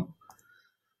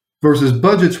 Versus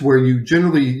budgets where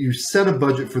you set a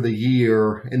budget for the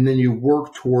year and then you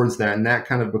work towards that, and that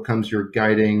kind of becomes your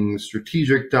guiding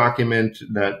strategic document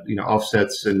that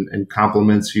offsets and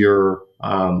complements your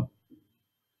the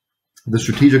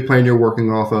strategic plan you're working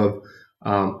off of.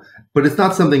 But it's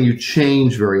not something you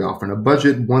change very often. A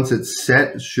budget, once it's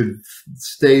set, should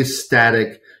stay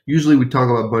static. Usually we talk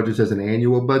about budgets as an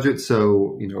annual budget.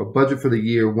 So, a budget for the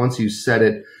year, once you set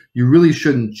it, you really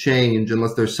shouldn't change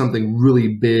unless there's something really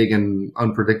big and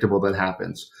unpredictable that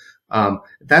happens.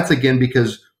 That's again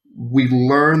because we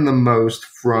learn the most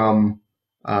from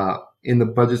in the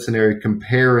budget scenario,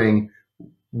 comparing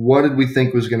what did we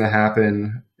think was going to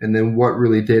happen and then what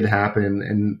really did happen,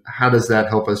 and how does that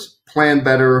help us plan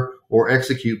better or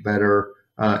execute better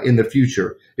in the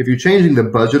future. If you're changing the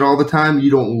budget all the time,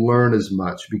 you don't learn as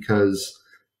much, because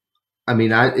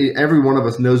every one of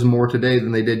us knows more today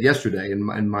than they did yesterday,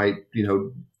 and might,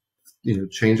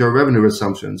 change our revenue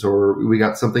assumptions, or we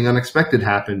got something unexpected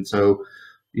happen. So,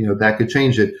 that could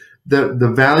change it.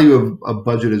 The value of a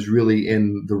budget is really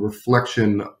in the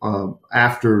reflection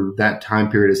after that time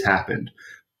period has happened.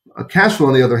 A cash flow,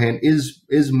 on the other hand,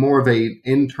 is more of a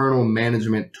internal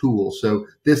management tool. So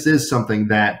this is something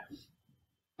that,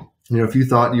 if you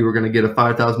thought you were going to get a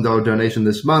 $5,000 donation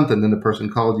this month, and then the person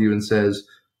called you and says,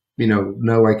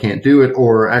 no, I can't do it,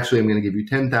 or actually I'm going to give you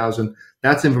 10,000.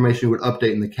 That's information you would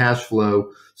update in the cash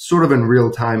flow sort of in real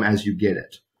time as you get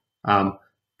it.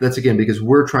 That's again because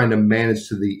we're trying to manage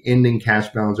to the ending cash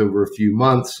balance over a few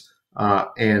months,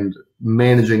 and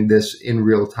managing this in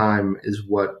real time is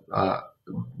what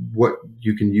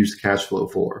you can use the cash flow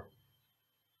for.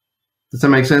 Does that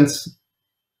make sense?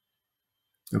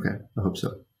 Okay, I hope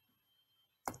so.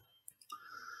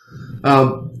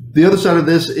 The other side of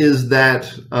this is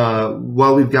that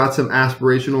while we've got some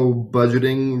aspirational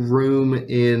budgeting room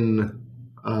in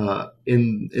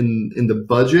the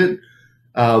budget,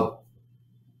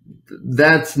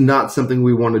 that's not something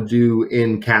we want to do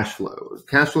in cash flow.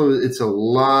 Cash flow, it's a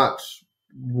lot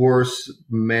worse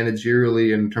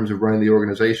managerially in terms of running the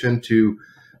organization to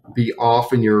be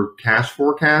off in your cash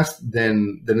forecast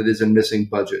than it is in missing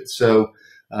budget. So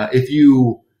if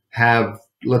you have,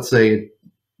 let's say,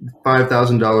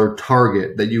 $5,000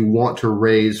 target that you want to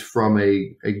raise from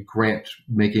a grant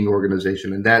making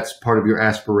organization, and that's part of your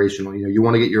aspirational, you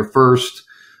want to get your first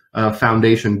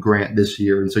foundation grant this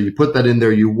year. And so you put that in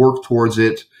there, you work towards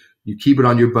it, you keep it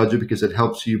on your budget because it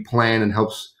helps you plan and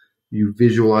helps you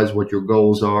visualize what your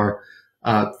goals are.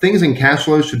 Things in cash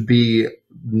flow should be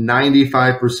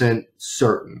 95%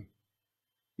 certain.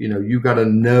 You got to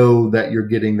know that you're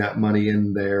getting that money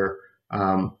in there,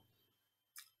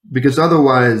 because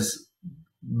otherwise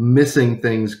missing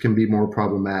things can be more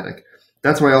problematic.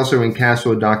 That's why also in cash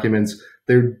flow documents,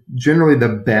 they're generally the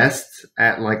best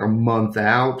at like a month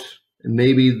out,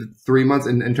 maybe 3 months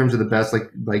in terms of the best.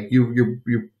 Like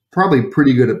you're probably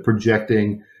pretty good at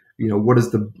projecting, what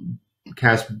is the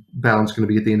cash balance going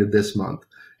to be at the end of this month.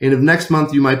 End of next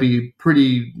month, you might be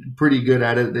pretty good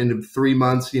at it. At the end of 3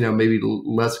 months, maybe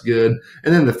less good.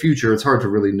 And then in the future, it's hard to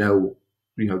really know,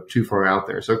 too far out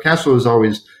there. So cash flow is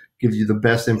always gives you the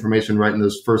best information right in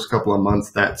those first couple of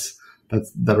months that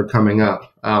are coming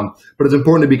up. But it's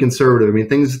important to be conservative. I mean,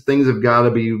 things have got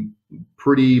to be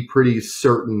pretty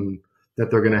certain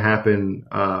that they're going to happen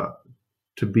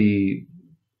to be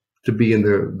in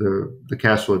the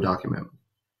cash flow document.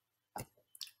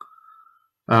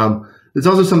 It's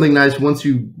also something nice once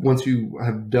you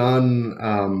have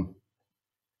done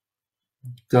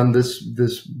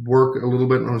this work a little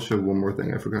bit. I'll show one more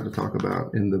thing I forgot to talk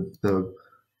about in the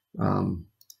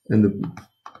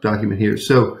document here.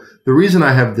 So the reason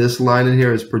I have this line in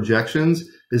here as projections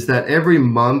is that every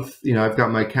month, I've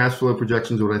got my cash flow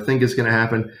projections, what I think is going to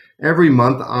happen. Every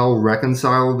month I'll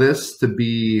reconcile this to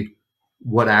be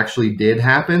what actually did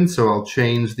happen. So I'll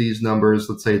change these numbers.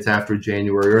 Let's say it's after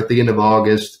January or at the end of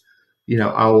August.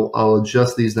 I'll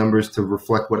adjust these numbers to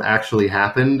reflect what actually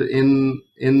happened in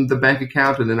the bank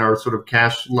account and in our sort of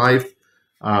cash life.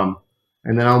 And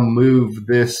then I'll move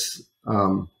this.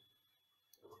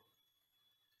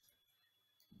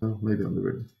 Maybe I'll move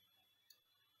it.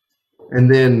 And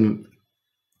then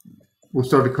we'll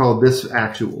start to call this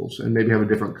actuals and maybe have a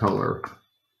different color.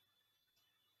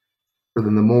 So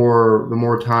then the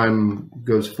more time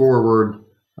goes forward,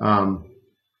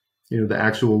 the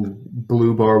actual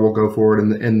blue bar will go forward,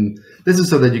 and this is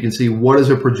so that you can see what is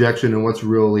a projection and what's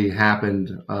really happened,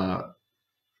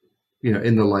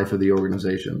 in the life of the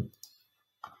organization.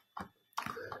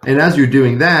 And as you're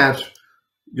doing that,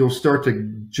 you'll start to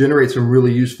generate some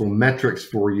really useful metrics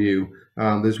for you.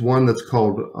 There's one that's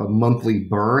called a monthly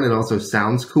burn. It also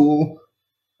sounds cool.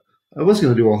 I was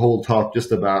going to do a whole talk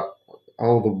just about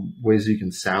all the ways you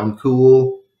can sound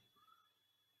cool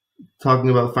talking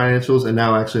about financials, and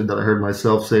now actually that I heard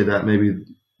myself say that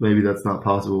maybe that's not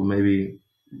possible. Maybe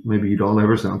you don't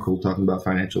ever sound cool talking about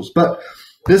financials. But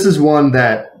this is one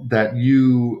that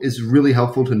is really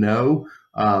helpful to know.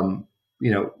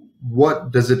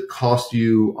 What does it cost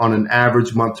you on an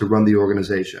average month to run the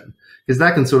organization? Because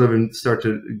that can sort of start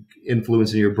to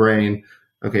influence in your brain.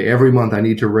 Okay, every month I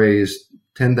need to raise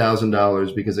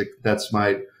 $10,000 because that's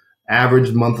my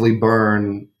average monthly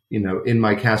burn. In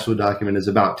my cash flow document is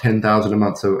about $10,000 a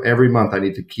month. So every month I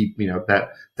need to keep,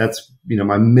 that's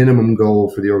my minimum goal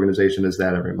for the organization is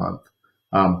that every month.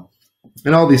 And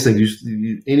all these things,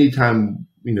 anytime,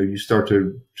 you start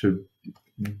to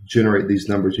generate these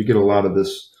numbers, you get a lot of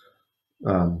this,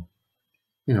 a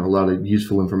lot of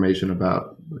useful information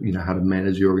about, how to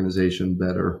manage the organization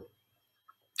better.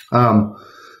 The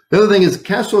other thing is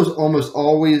cash flows almost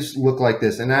always look like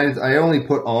this. And I only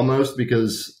put almost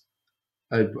because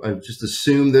I've just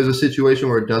assumed there's a situation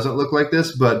where it doesn't look like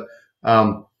this. But,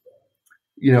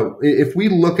 if we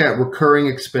look at recurring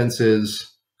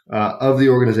expenses of the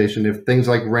organization, if things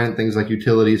like rent, things like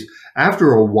utilities,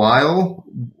 after a while,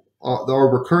 our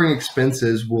recurring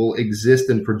expenses will exist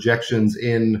in projections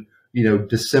in,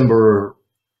 December,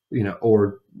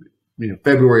 or,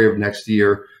 February of next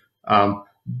year.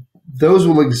 Those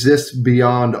will exist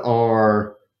beyond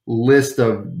our list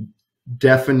of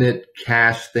definite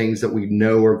cash things that we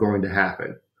know are going to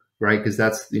happen, right? Because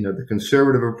that's, the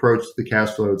conservative approach to the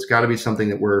cash flow. It's got to be something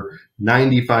that we're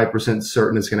 95%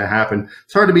 certain is going to happen.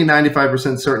 It's hard to be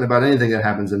 95% certain about anything that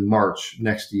happens in March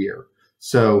next year.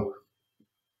 So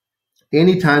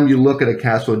anytime you look at a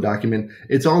cash flow document,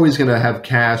 it's always going to have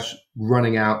cash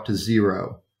running out to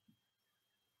zero.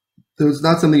 So it's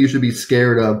not something you should be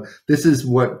scared of. This is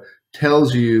what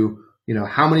tells you,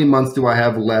 how many months do I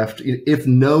have left? If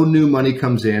no new money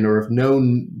comes in, or if no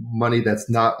money that's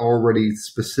not already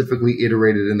specifically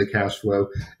iterated in the cash flow,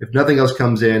 if nothing else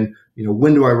comes in,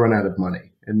 when do I run out of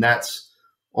money? And that's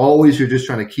always, you're just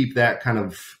trying to keep that kind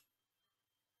of,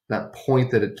 that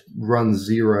point that it runs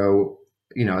zero,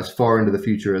 as far into the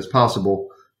future as possible.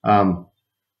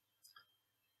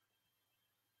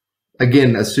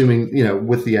 Again, assuming,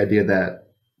 with the idea that,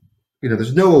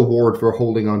 there's no award for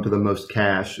holding on to the most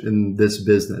cash in this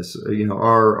business.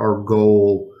 Our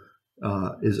goal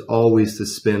is always to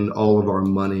spend all of our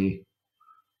money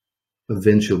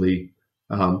eventually.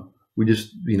 We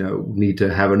just, need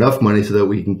to have enough money so that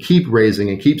we can keep raising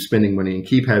and keep spending money and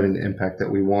keep having the impact that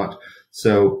we want.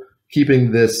 So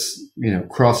keeping this,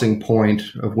 crossing point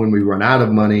of when we run out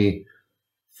of money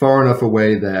far enough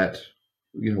away that,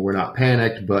 we're not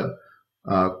panicked, but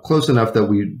close enough that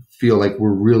we feel like we're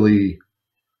really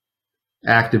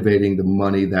activating the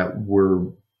money that we're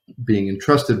being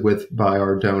entrusted with by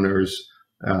our donors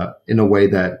in a way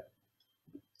that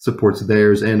supports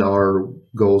theirs and our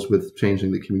goals with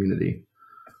changing the community.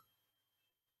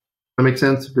 That makes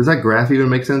sense? Does that graph even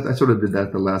make sense? I sort of did that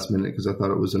at the last minute because I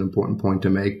thought it was an important point to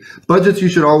make. Budgets, you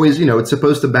should always, it's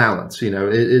supposed to balance.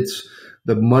 It's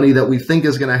the money that we think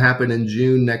is going to happen in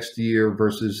June next year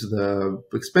versus the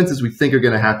expenses we think are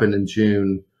going to happen in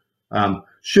June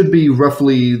should be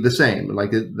roughly the same.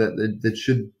 Like that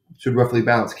should roughly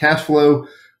balance. Cash flow,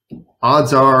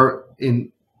 odds are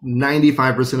in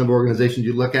 95% of organizations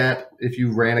you look at, if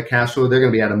you ran a cash flow, they're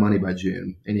going to be out of money by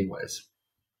June anyways.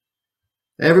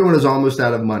 Everyone is almost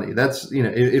out of money. That's,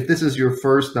 if this is your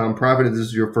first nonprofit, if this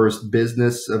is your first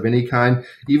business of any kind,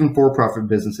 even for-profit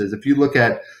businesses, if you look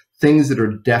at things that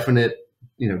are definite,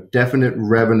 definite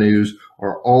revenues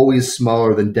are always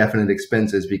smaller than definite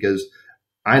expenses, because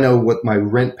I know what my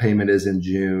rent payment is in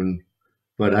June,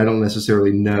 but I don't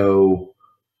necessarily know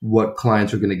what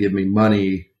clients are going to give me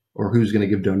money or who's going to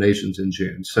give donations in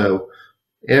June. So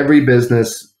every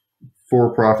business,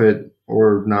 for-profit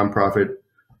or nonprofit,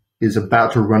 is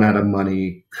about to run out of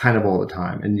money kind of all the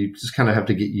time. And you just kind of have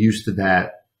to get used to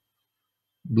that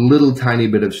little tiny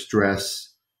bit of stress.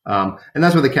 And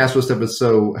that's why the cash flow stuff is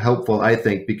so helpful, I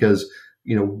think, because,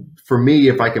 for me,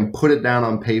 if I can put it down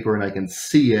on paper and I can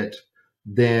see it,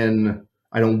 then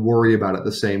I don't worry about it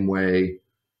the same way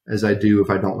as I do if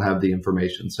I don't have the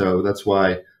information. So that's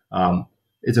why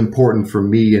it's important for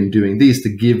me in doing these to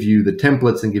give you the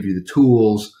templates and give you the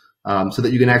tools so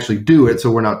that you can actually do it.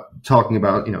 So we're not talking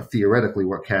about, theoretically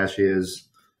what cash is,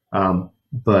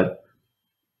 but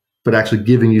actually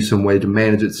giving you some way to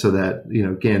manage it so that,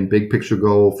 again, big picture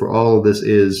goal for all of this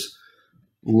is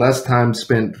less time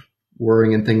spent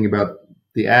worrying and thinking about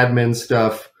the admin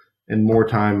stuff and more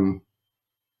time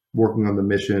working on the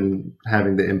mission,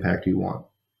 having the impact you want.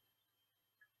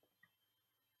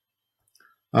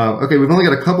 Okay, we've only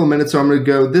got a couple minutes, so I'm going to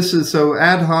go. This is so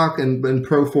ad hoc and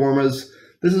pro formas.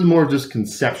 This is more just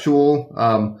conceptual.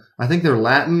 I think they're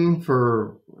Latin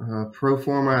for pro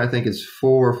forma. I think it's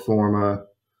for forma.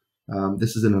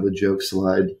 This is another joke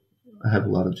slide. I have a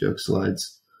lot of joke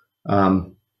slides.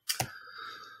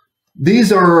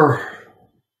 These are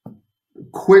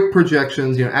quick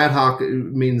projections. Ad hoc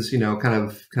means kind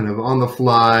of on the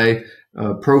fly.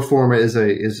 Pro forma is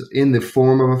in the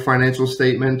form of a financial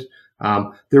statement.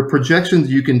 There are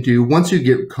projections you can do once you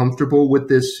get comfortable with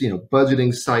this,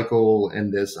 budgeting cycle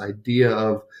and this idea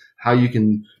of how you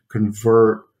can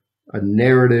convert a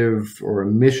narrative or a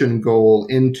mission goal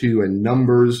into a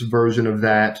numbers version of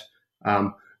that.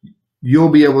 You'll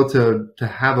be able to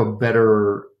have a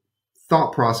better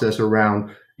thought process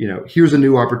around, here's a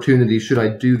new opportunity. Should I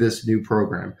do this new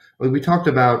program? Like we talked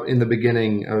about in the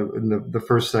beginning of in the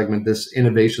first segment, this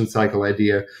innovation cycle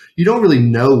idea. You don't really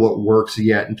know what works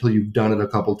yet until you've done it a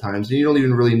couple times. And you don't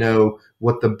even really know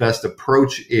what the best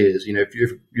approach is.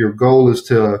 If your goal is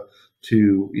to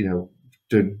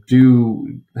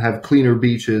have cleaner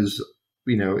beaches,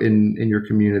 in your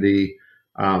community,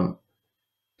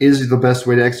 is the best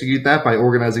way to execute that by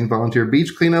organizing volunteer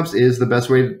beach cleanups? Is the best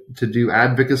way to do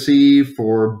advocacy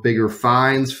for bigger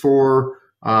fines for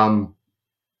people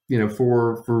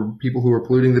who are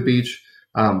polluting the beach?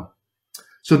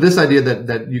 So this idea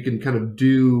that you can kind of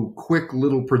do quick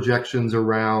little projections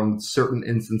around certain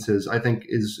instances, I think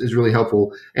is really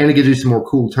helpful, and it gives you some more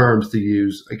cool terms to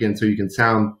use again, so you can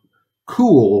sound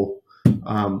cool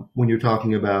when you're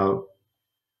talking about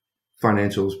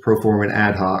financials, pro forma, and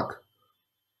ad hoc.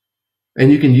 And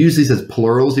you can use these as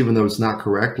plurals, even though it's not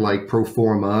correct. Like pro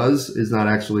formas is not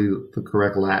actually the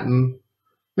correct Latin.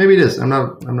 Maybe it is. I'm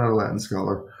not a Latin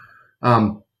scholar,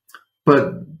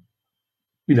 but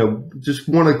just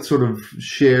want to sort of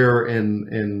share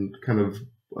and kind of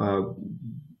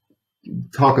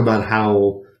talk about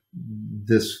how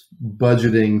this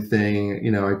budgeting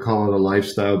thing. I call it a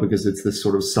lifestyle because it's this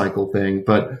sort of cycle thing,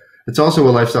 but it's also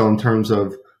a lifestyle in terms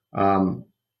of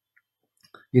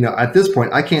at this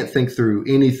point, I can't think through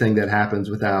anything that happens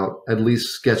without at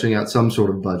least sketching out some sort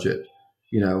of budget.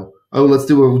 Let's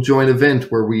do a joint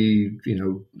event where we,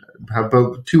 have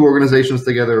both two organizations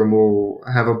together and we'll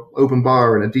have an open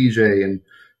bar and a DJ and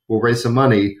we'll raise some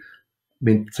money. I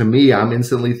mean, to me, I'm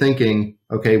instantly thinking,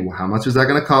 okay, well, how much is that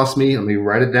going to cost me? Let me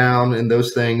write it down in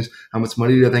those things. How much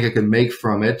money do I think I can make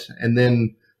from it? And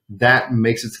then that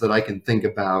makes it so that I can think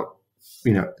about,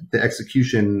 the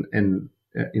execution and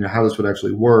how this would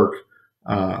actually work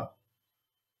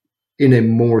in a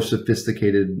more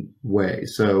sophisticated way.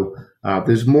 So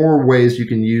there's more ways you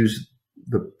can use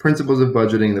the principles of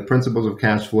budgeting, the principles of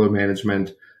cash flow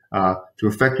management to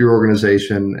affect your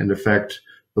organization and affect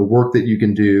the work that you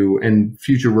can do and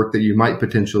future work that you might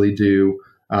potentially do,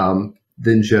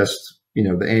 than just,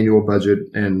 the annual budget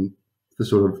and the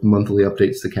sort of monthly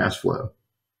updates to cash flow.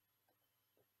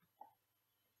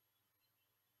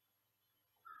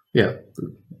 Yeah.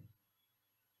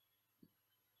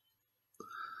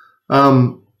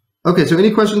 Okay. So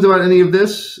any questions about any of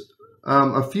this?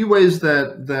 A few ways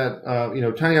that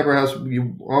Tiny Opera House,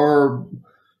 you are,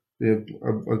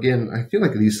 again, I feel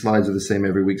like these slides are the same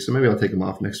every week, so maybe I'll take them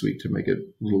off next week to make it a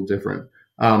little different.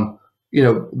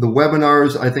 The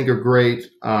webinars I think are great.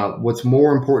 What's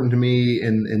more important to me,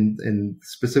 and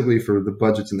specifically for the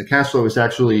budgets and the cash flow, is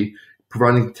actually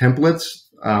providing templates.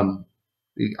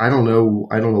 I don't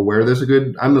know where there's a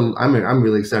good. I'm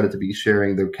really excited to be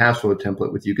sharing the cash flow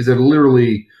template with you, because I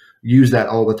literally use that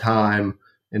all the time.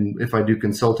 And if I do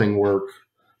consulting work,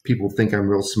 people think I'm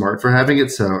real smart for having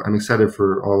it. So I'm excited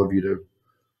for all of you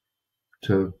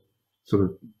to sort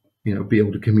of, be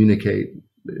able to communicate,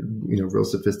 real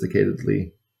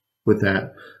sophisticatedly with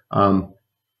that.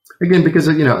 Again, because,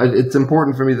 it's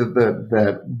important for me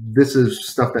that this is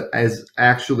stuff that is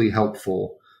actually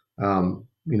helpful.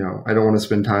 I don't want to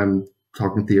spend time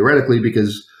talking theoretically,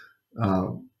 because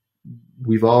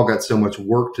we've all got so much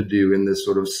work to do in this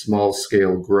sort of small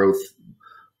scale growth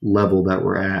level that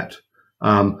we're at.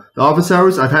 The office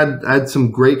hours, I've had some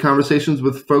great conversations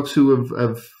with folks who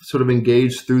have sort of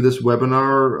engaged through this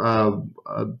webinar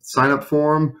sign up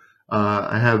form.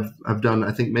 I've done,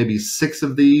 I think, maybe 6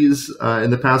 of these in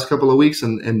the past couple of weeks,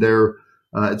 and they're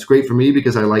it's great for me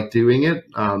because I like doing it,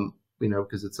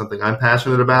 because it's something I'm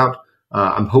passionate about.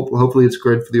 Hopefully it's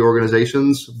great for the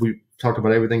organizations. We talked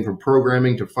about everything from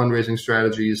programming to fundraising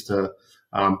strategies to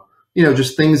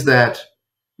just things that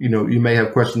you may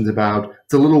have questions about.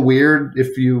 It's a little weird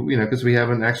if because we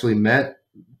haven't actually met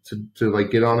to like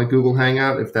get on a Google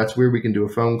Hangout. If that's weird, we can do a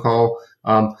phone call.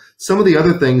 Some of the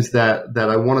other things that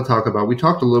I want to talk about, we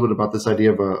talked a little bit about this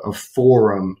idea of a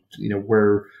forum,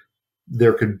 where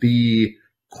there could be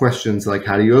questions like,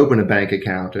 how do you open a bank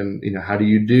account? And, how do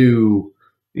you do,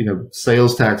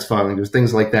 sales tax filing? There's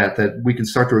things like that we can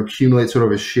start to accumulate sort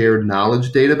of a shared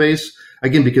knowledge database.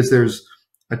 Again, because there's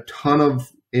a ton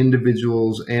of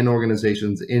individuals and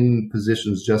organizations in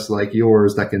positions just like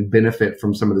yours that can benefit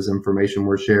from some of this information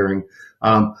we're sharing.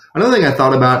 Another thing I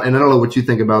thought about, and I don't know what you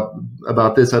think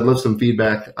about this, I'd love some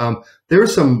feedback. There are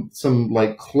some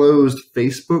like closed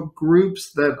Facebook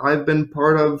groups that I've been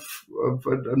part of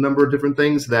a number of different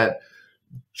things that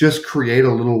just create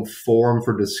a little forum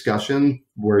for discussion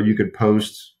where you could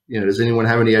post, does anyone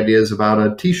have any ideas about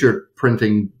a t-shirt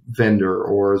printing vendor,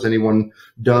 or has anyone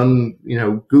done,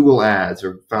 Google ads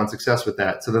or found success with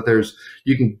that, so that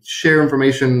you can share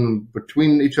information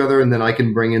between each other. And then I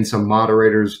can bring in some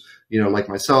moderators, like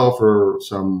myself, or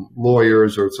some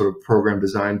lawyers or sort of program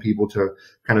design people to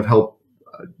kind of help,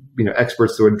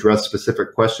 experts to address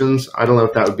specific questions. I don't know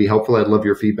if that would be helpful. I'd love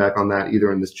your feedback on that,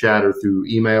 either in this chat or through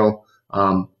email.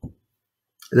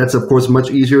 That's of course much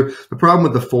easier. The problem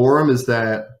with the forum is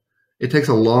that it takes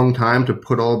a long time to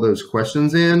put all those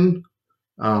questions in.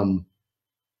 Once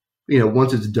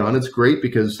it's done, it's great,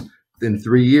 because in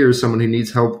 3 years, someone who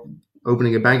needs help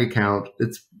opening a bank account,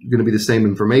 it's going to be the same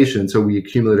information. So we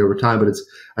accumulate over time, but it's,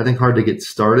 I think, hard to get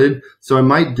started. So I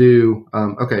might do,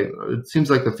 okay, it seems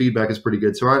like the feedback is pretty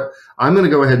good. So I'm going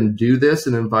to go ahead and do this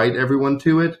and invite everyone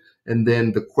to it. And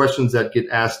then the questions that get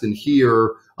asked in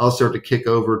here, I'll start to kick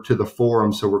over to the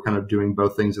forum. So we're kind of doing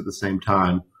both things at the same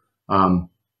time.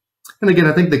 And again,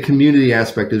 I think the community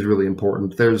aspect is really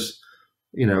important. There's,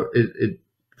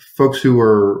 folks who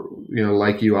are,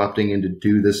 like you, opting in to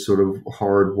do this sort of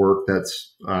hard work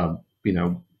that's, are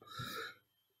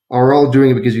all doing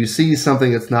it because you see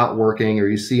something that's not working, or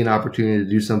you see an opportunity to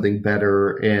do something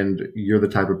better, and you're the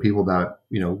type of people that,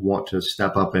 want to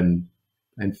step up and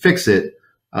fix it,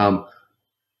 are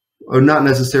not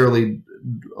necessarily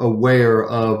aware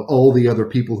of all the other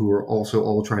people who are also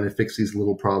all trying to fix these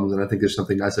little problems. And I think there's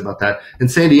something nice about that. In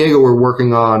San Diego, we're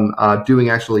working on doing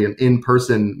actually an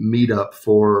in-person meetup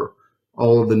for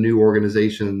all of the new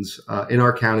organizations. In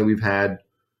our county, we've had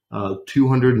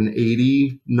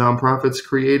 280 nonprofits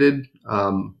created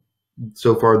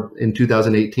so far in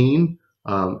 2018.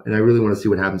 And I really want to see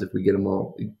what happens if we get them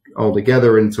all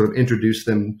together and sort of introduce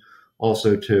them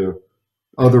also to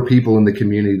other people in the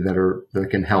community that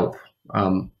can help.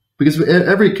 Because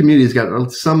every community has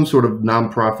got some sort of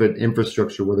nonprofit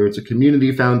infrastructure, whether it's a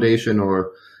community foundation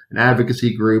or an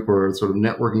advocacy group or a sort of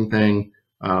networking thing.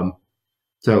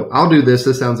 So I'll do this.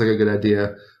 This sounds like a good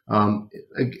idea.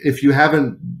 If you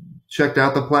haven't checked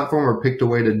out the platform or picked a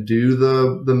way to do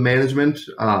the management,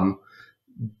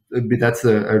 that's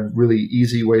a really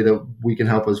easy way that we can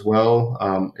help as well.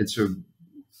 It's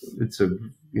a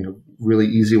really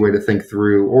easy way to think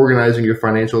through organizing your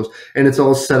financials, and it's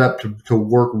all set up to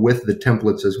work with the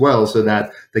templates as well, so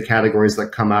that the categories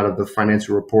that come out of the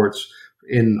financial reports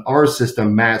in our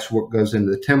system match what goes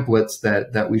into the templates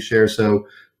that we share. So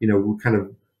we're kind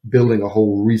of building a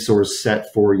whole resource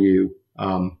set for you.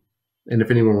 And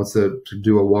if anyone wants to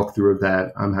do a walkthrough of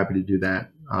that, I'm happy to do that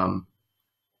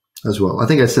as well. I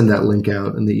think I send that link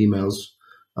out in the emails,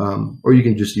 or you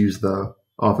can just use the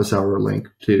office hour link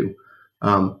too.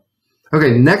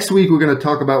 Okay, next week we're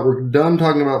done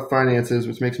talking about finances,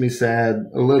 which makes me sad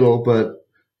a little, but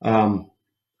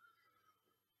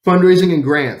fundraising and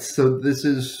grants. So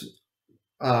this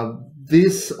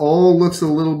all looks a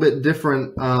little bit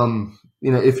different.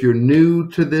 If you're new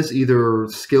to this, either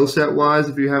skill set wise,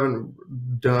 if you haven't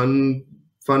done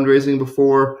fundraising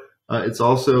before, it's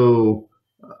also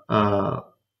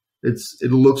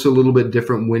it looks a little bit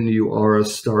different when you are a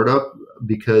startup,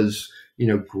 because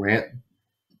grant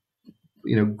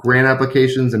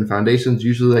applications and foundations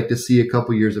usually like to see a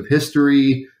couple years of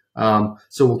history.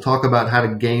 So we'll talk about how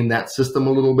to game that system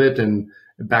a little bit, and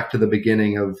back to the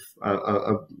beginning of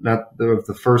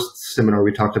the first seminar,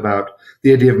 we talked about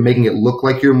the idea of making it look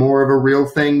like you're more of a real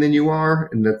thing than you are,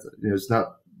 and that's it's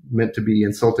not meant to be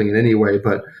insulting in any way,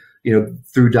 but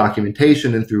through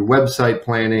documentation and through website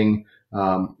planning,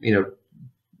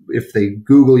 if they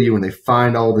Google you and they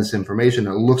find all this information,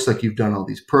 it looks like you've done all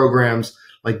these programs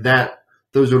like that.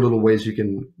 Those are little ways you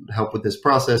can help with this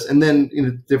process. And then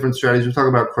different strategies. We talk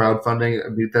about crowdfunding. I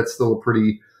mean, that's still a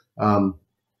pretty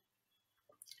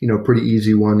pretty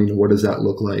easy one. What does that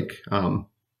look like?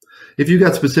 If you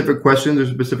got specific questions or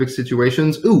specific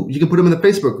situations, you can put them in the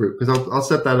Facebook group, because I'll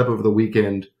set that up over the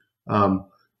weekend.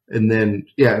 And then,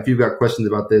 if you've got questions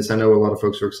about this, I know a lot of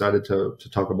folks are excited to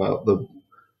talk about the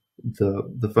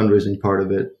fundraising part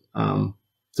of it.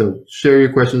 So share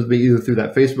your questions with me either through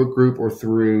that Facebook group or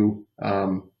through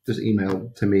just email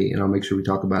to me, and I'll make sure we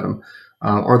talk about them.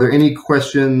 Are there any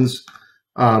questions?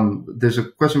 There's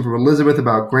a question from Elizabeth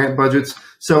about grant budgets.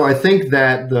 So I think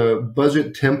that the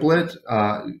budget template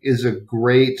is a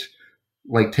great,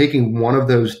 taking one of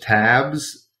those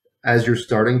tabs as your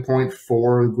starting point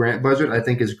for grant budget, I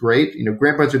think is great.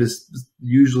 Grant budget is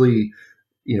usually,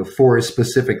 for a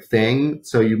specific thing.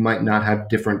 So you might not have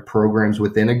different programs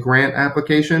within a grant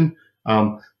application.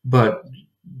 But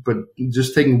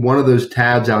just taking one of those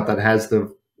tabs out that has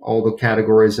all the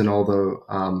categories and all the,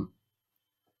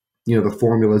 the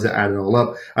formulas that add it all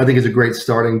up, I think is a great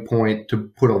starting point to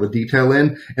put all the detail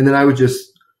in. And then I would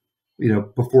just,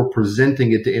 before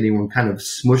presenting it to anyone, kind of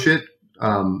smush it,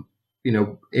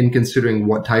 in considering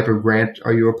what type of grant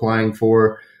are you applying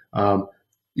for,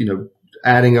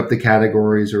 adding up the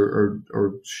categories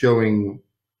or showing,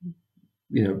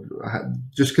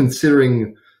 just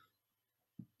considering,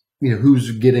 who's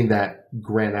getting that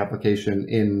grant application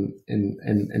and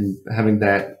having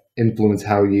that influence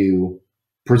how you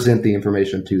present the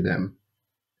information to them.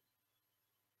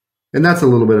 And that's a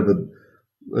little bit of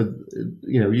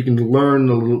you can learn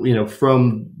a little,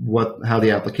 from how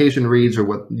the application reads or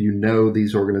what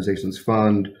these organizations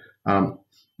fund.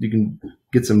 You can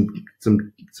get some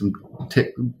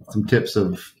tips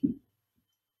of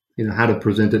how to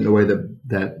present it in a way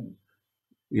that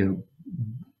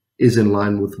is in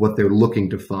line with what they're looking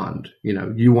to fund.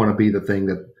 You want to be the thing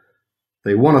that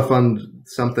they want to fund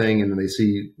something, and then they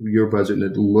see your budget and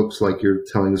it looks like you're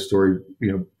telling the story,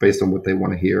 based on what they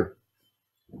want to hear.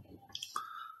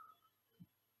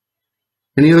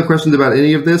 Any other questions about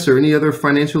any of this or any other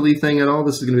financially thing at all?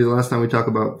 This is going to be the last time we talk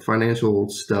about financial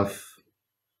stuff.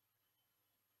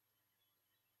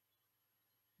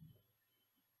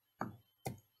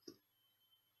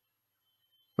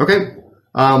 Okay.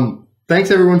 Thanks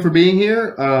everyone for being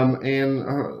here.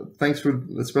 And thanks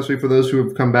especially for those who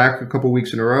have come back a couple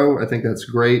weeks in a row. I think that's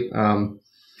great.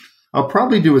 I'll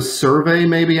probably do a survey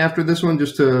maybe after this one,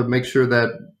 just to make sure that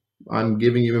I'm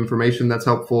giving you information that's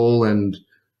helpful. And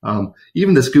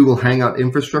even this Google Hangout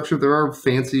infrastructure, there are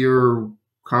fancier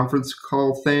conference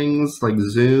call things like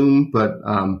Zoom, but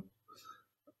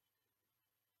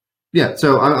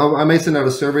so I may send out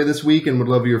a survey this week and would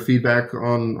love your feedback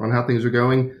on how things are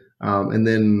going. And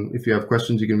then if you have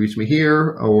questions, you can reach me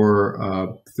here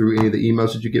or through any of the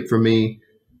emails that you get from me.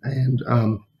 And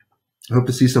I hope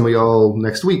to see some of y'all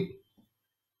next week.